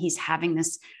him. And he's having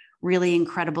this really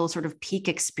incredible sort of peak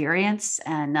experience.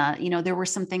 And, there were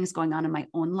some things going on in my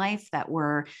own life that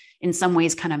were in some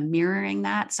ways kind of mirroring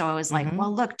that. So I was like,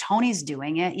 well, look, Tony's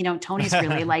doing it. Tony's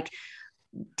really like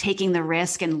taking the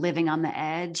risk and living on the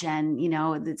edge. And,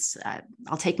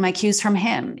 I'll take my cues from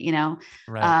him,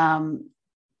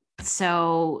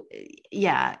 so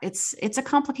yeah, it's a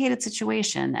complicated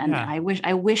situation. And I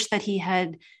wish that he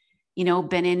had,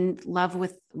 been in love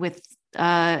with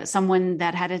someone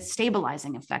that had a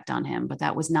stabilizing effect on him, but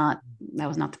that was not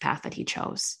the path that he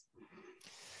chose.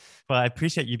 Well, I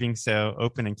appreciate you being so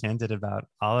open and candid about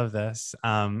all of this.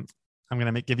 I'm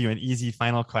going to give you an easy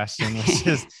final question, which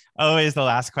is always the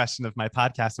last question of my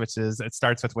podcast, which is, it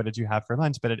starts with, what did you have for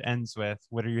lunch? But it ends with,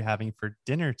 what are you having for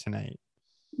dinner tonight?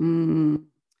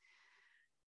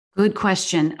 Good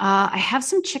question. I have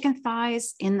some chicken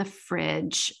thighs in the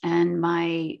fridge, and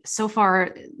my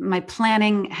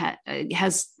planning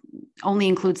has only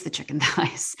includes the chicken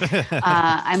thighs.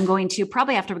 I'm going to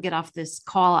probably, after we get off this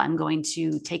call, I'm going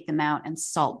to take them out and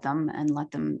salt them and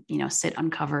let them, sit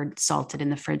uncovered, salted in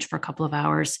the fridge for a couple of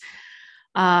hours.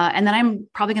 And then I'm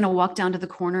probably going to walk down to the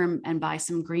corner and buy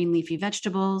some green leafy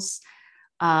vegetables.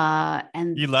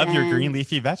 And you love your green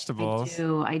leafy vegetables.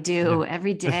 I do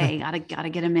every day. Gotta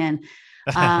get them in.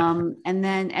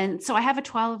 And so I have a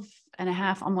 12 and a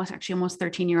half, almost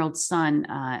 13-year-old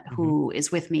son, who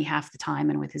is with me half the time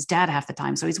and with his dad half the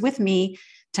time. So he's with me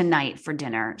tonight for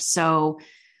dinner. So,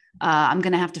 I'm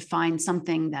going to have to find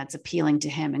something that's appealing to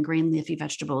him, and green leafy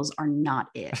vegetables are not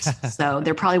it. So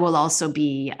there probably will also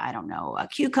be, I don't know, a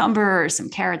cucumber or some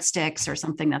carrot sticks or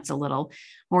something that's a little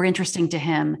more interesting to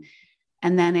him.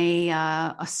 And then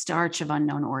a starch of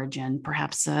unknown origin,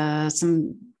 perhaps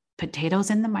some potatoes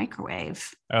in the microwave.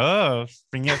 Oh,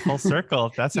 bring it full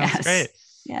circle. That sounds great.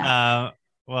 Yeah.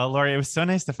 Well, Lori, it was so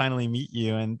nice to finally meet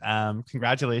you, and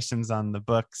congratulations on the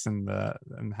books and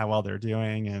how well they're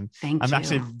doing. And I'm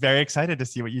actually very excited to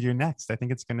see what you do next. I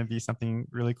think it's going to be something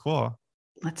really cool.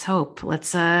 Let's hope.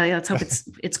 Let's hope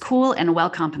it's cool and well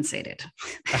compensated.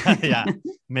 Yeah,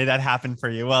 may that happen for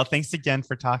you. Well, thanks again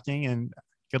for talking, and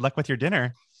good luck with your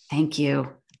dinner. Thank you.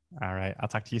 All right. I'll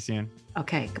talk to you soon.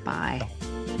 Okay. Goodbye. Bye.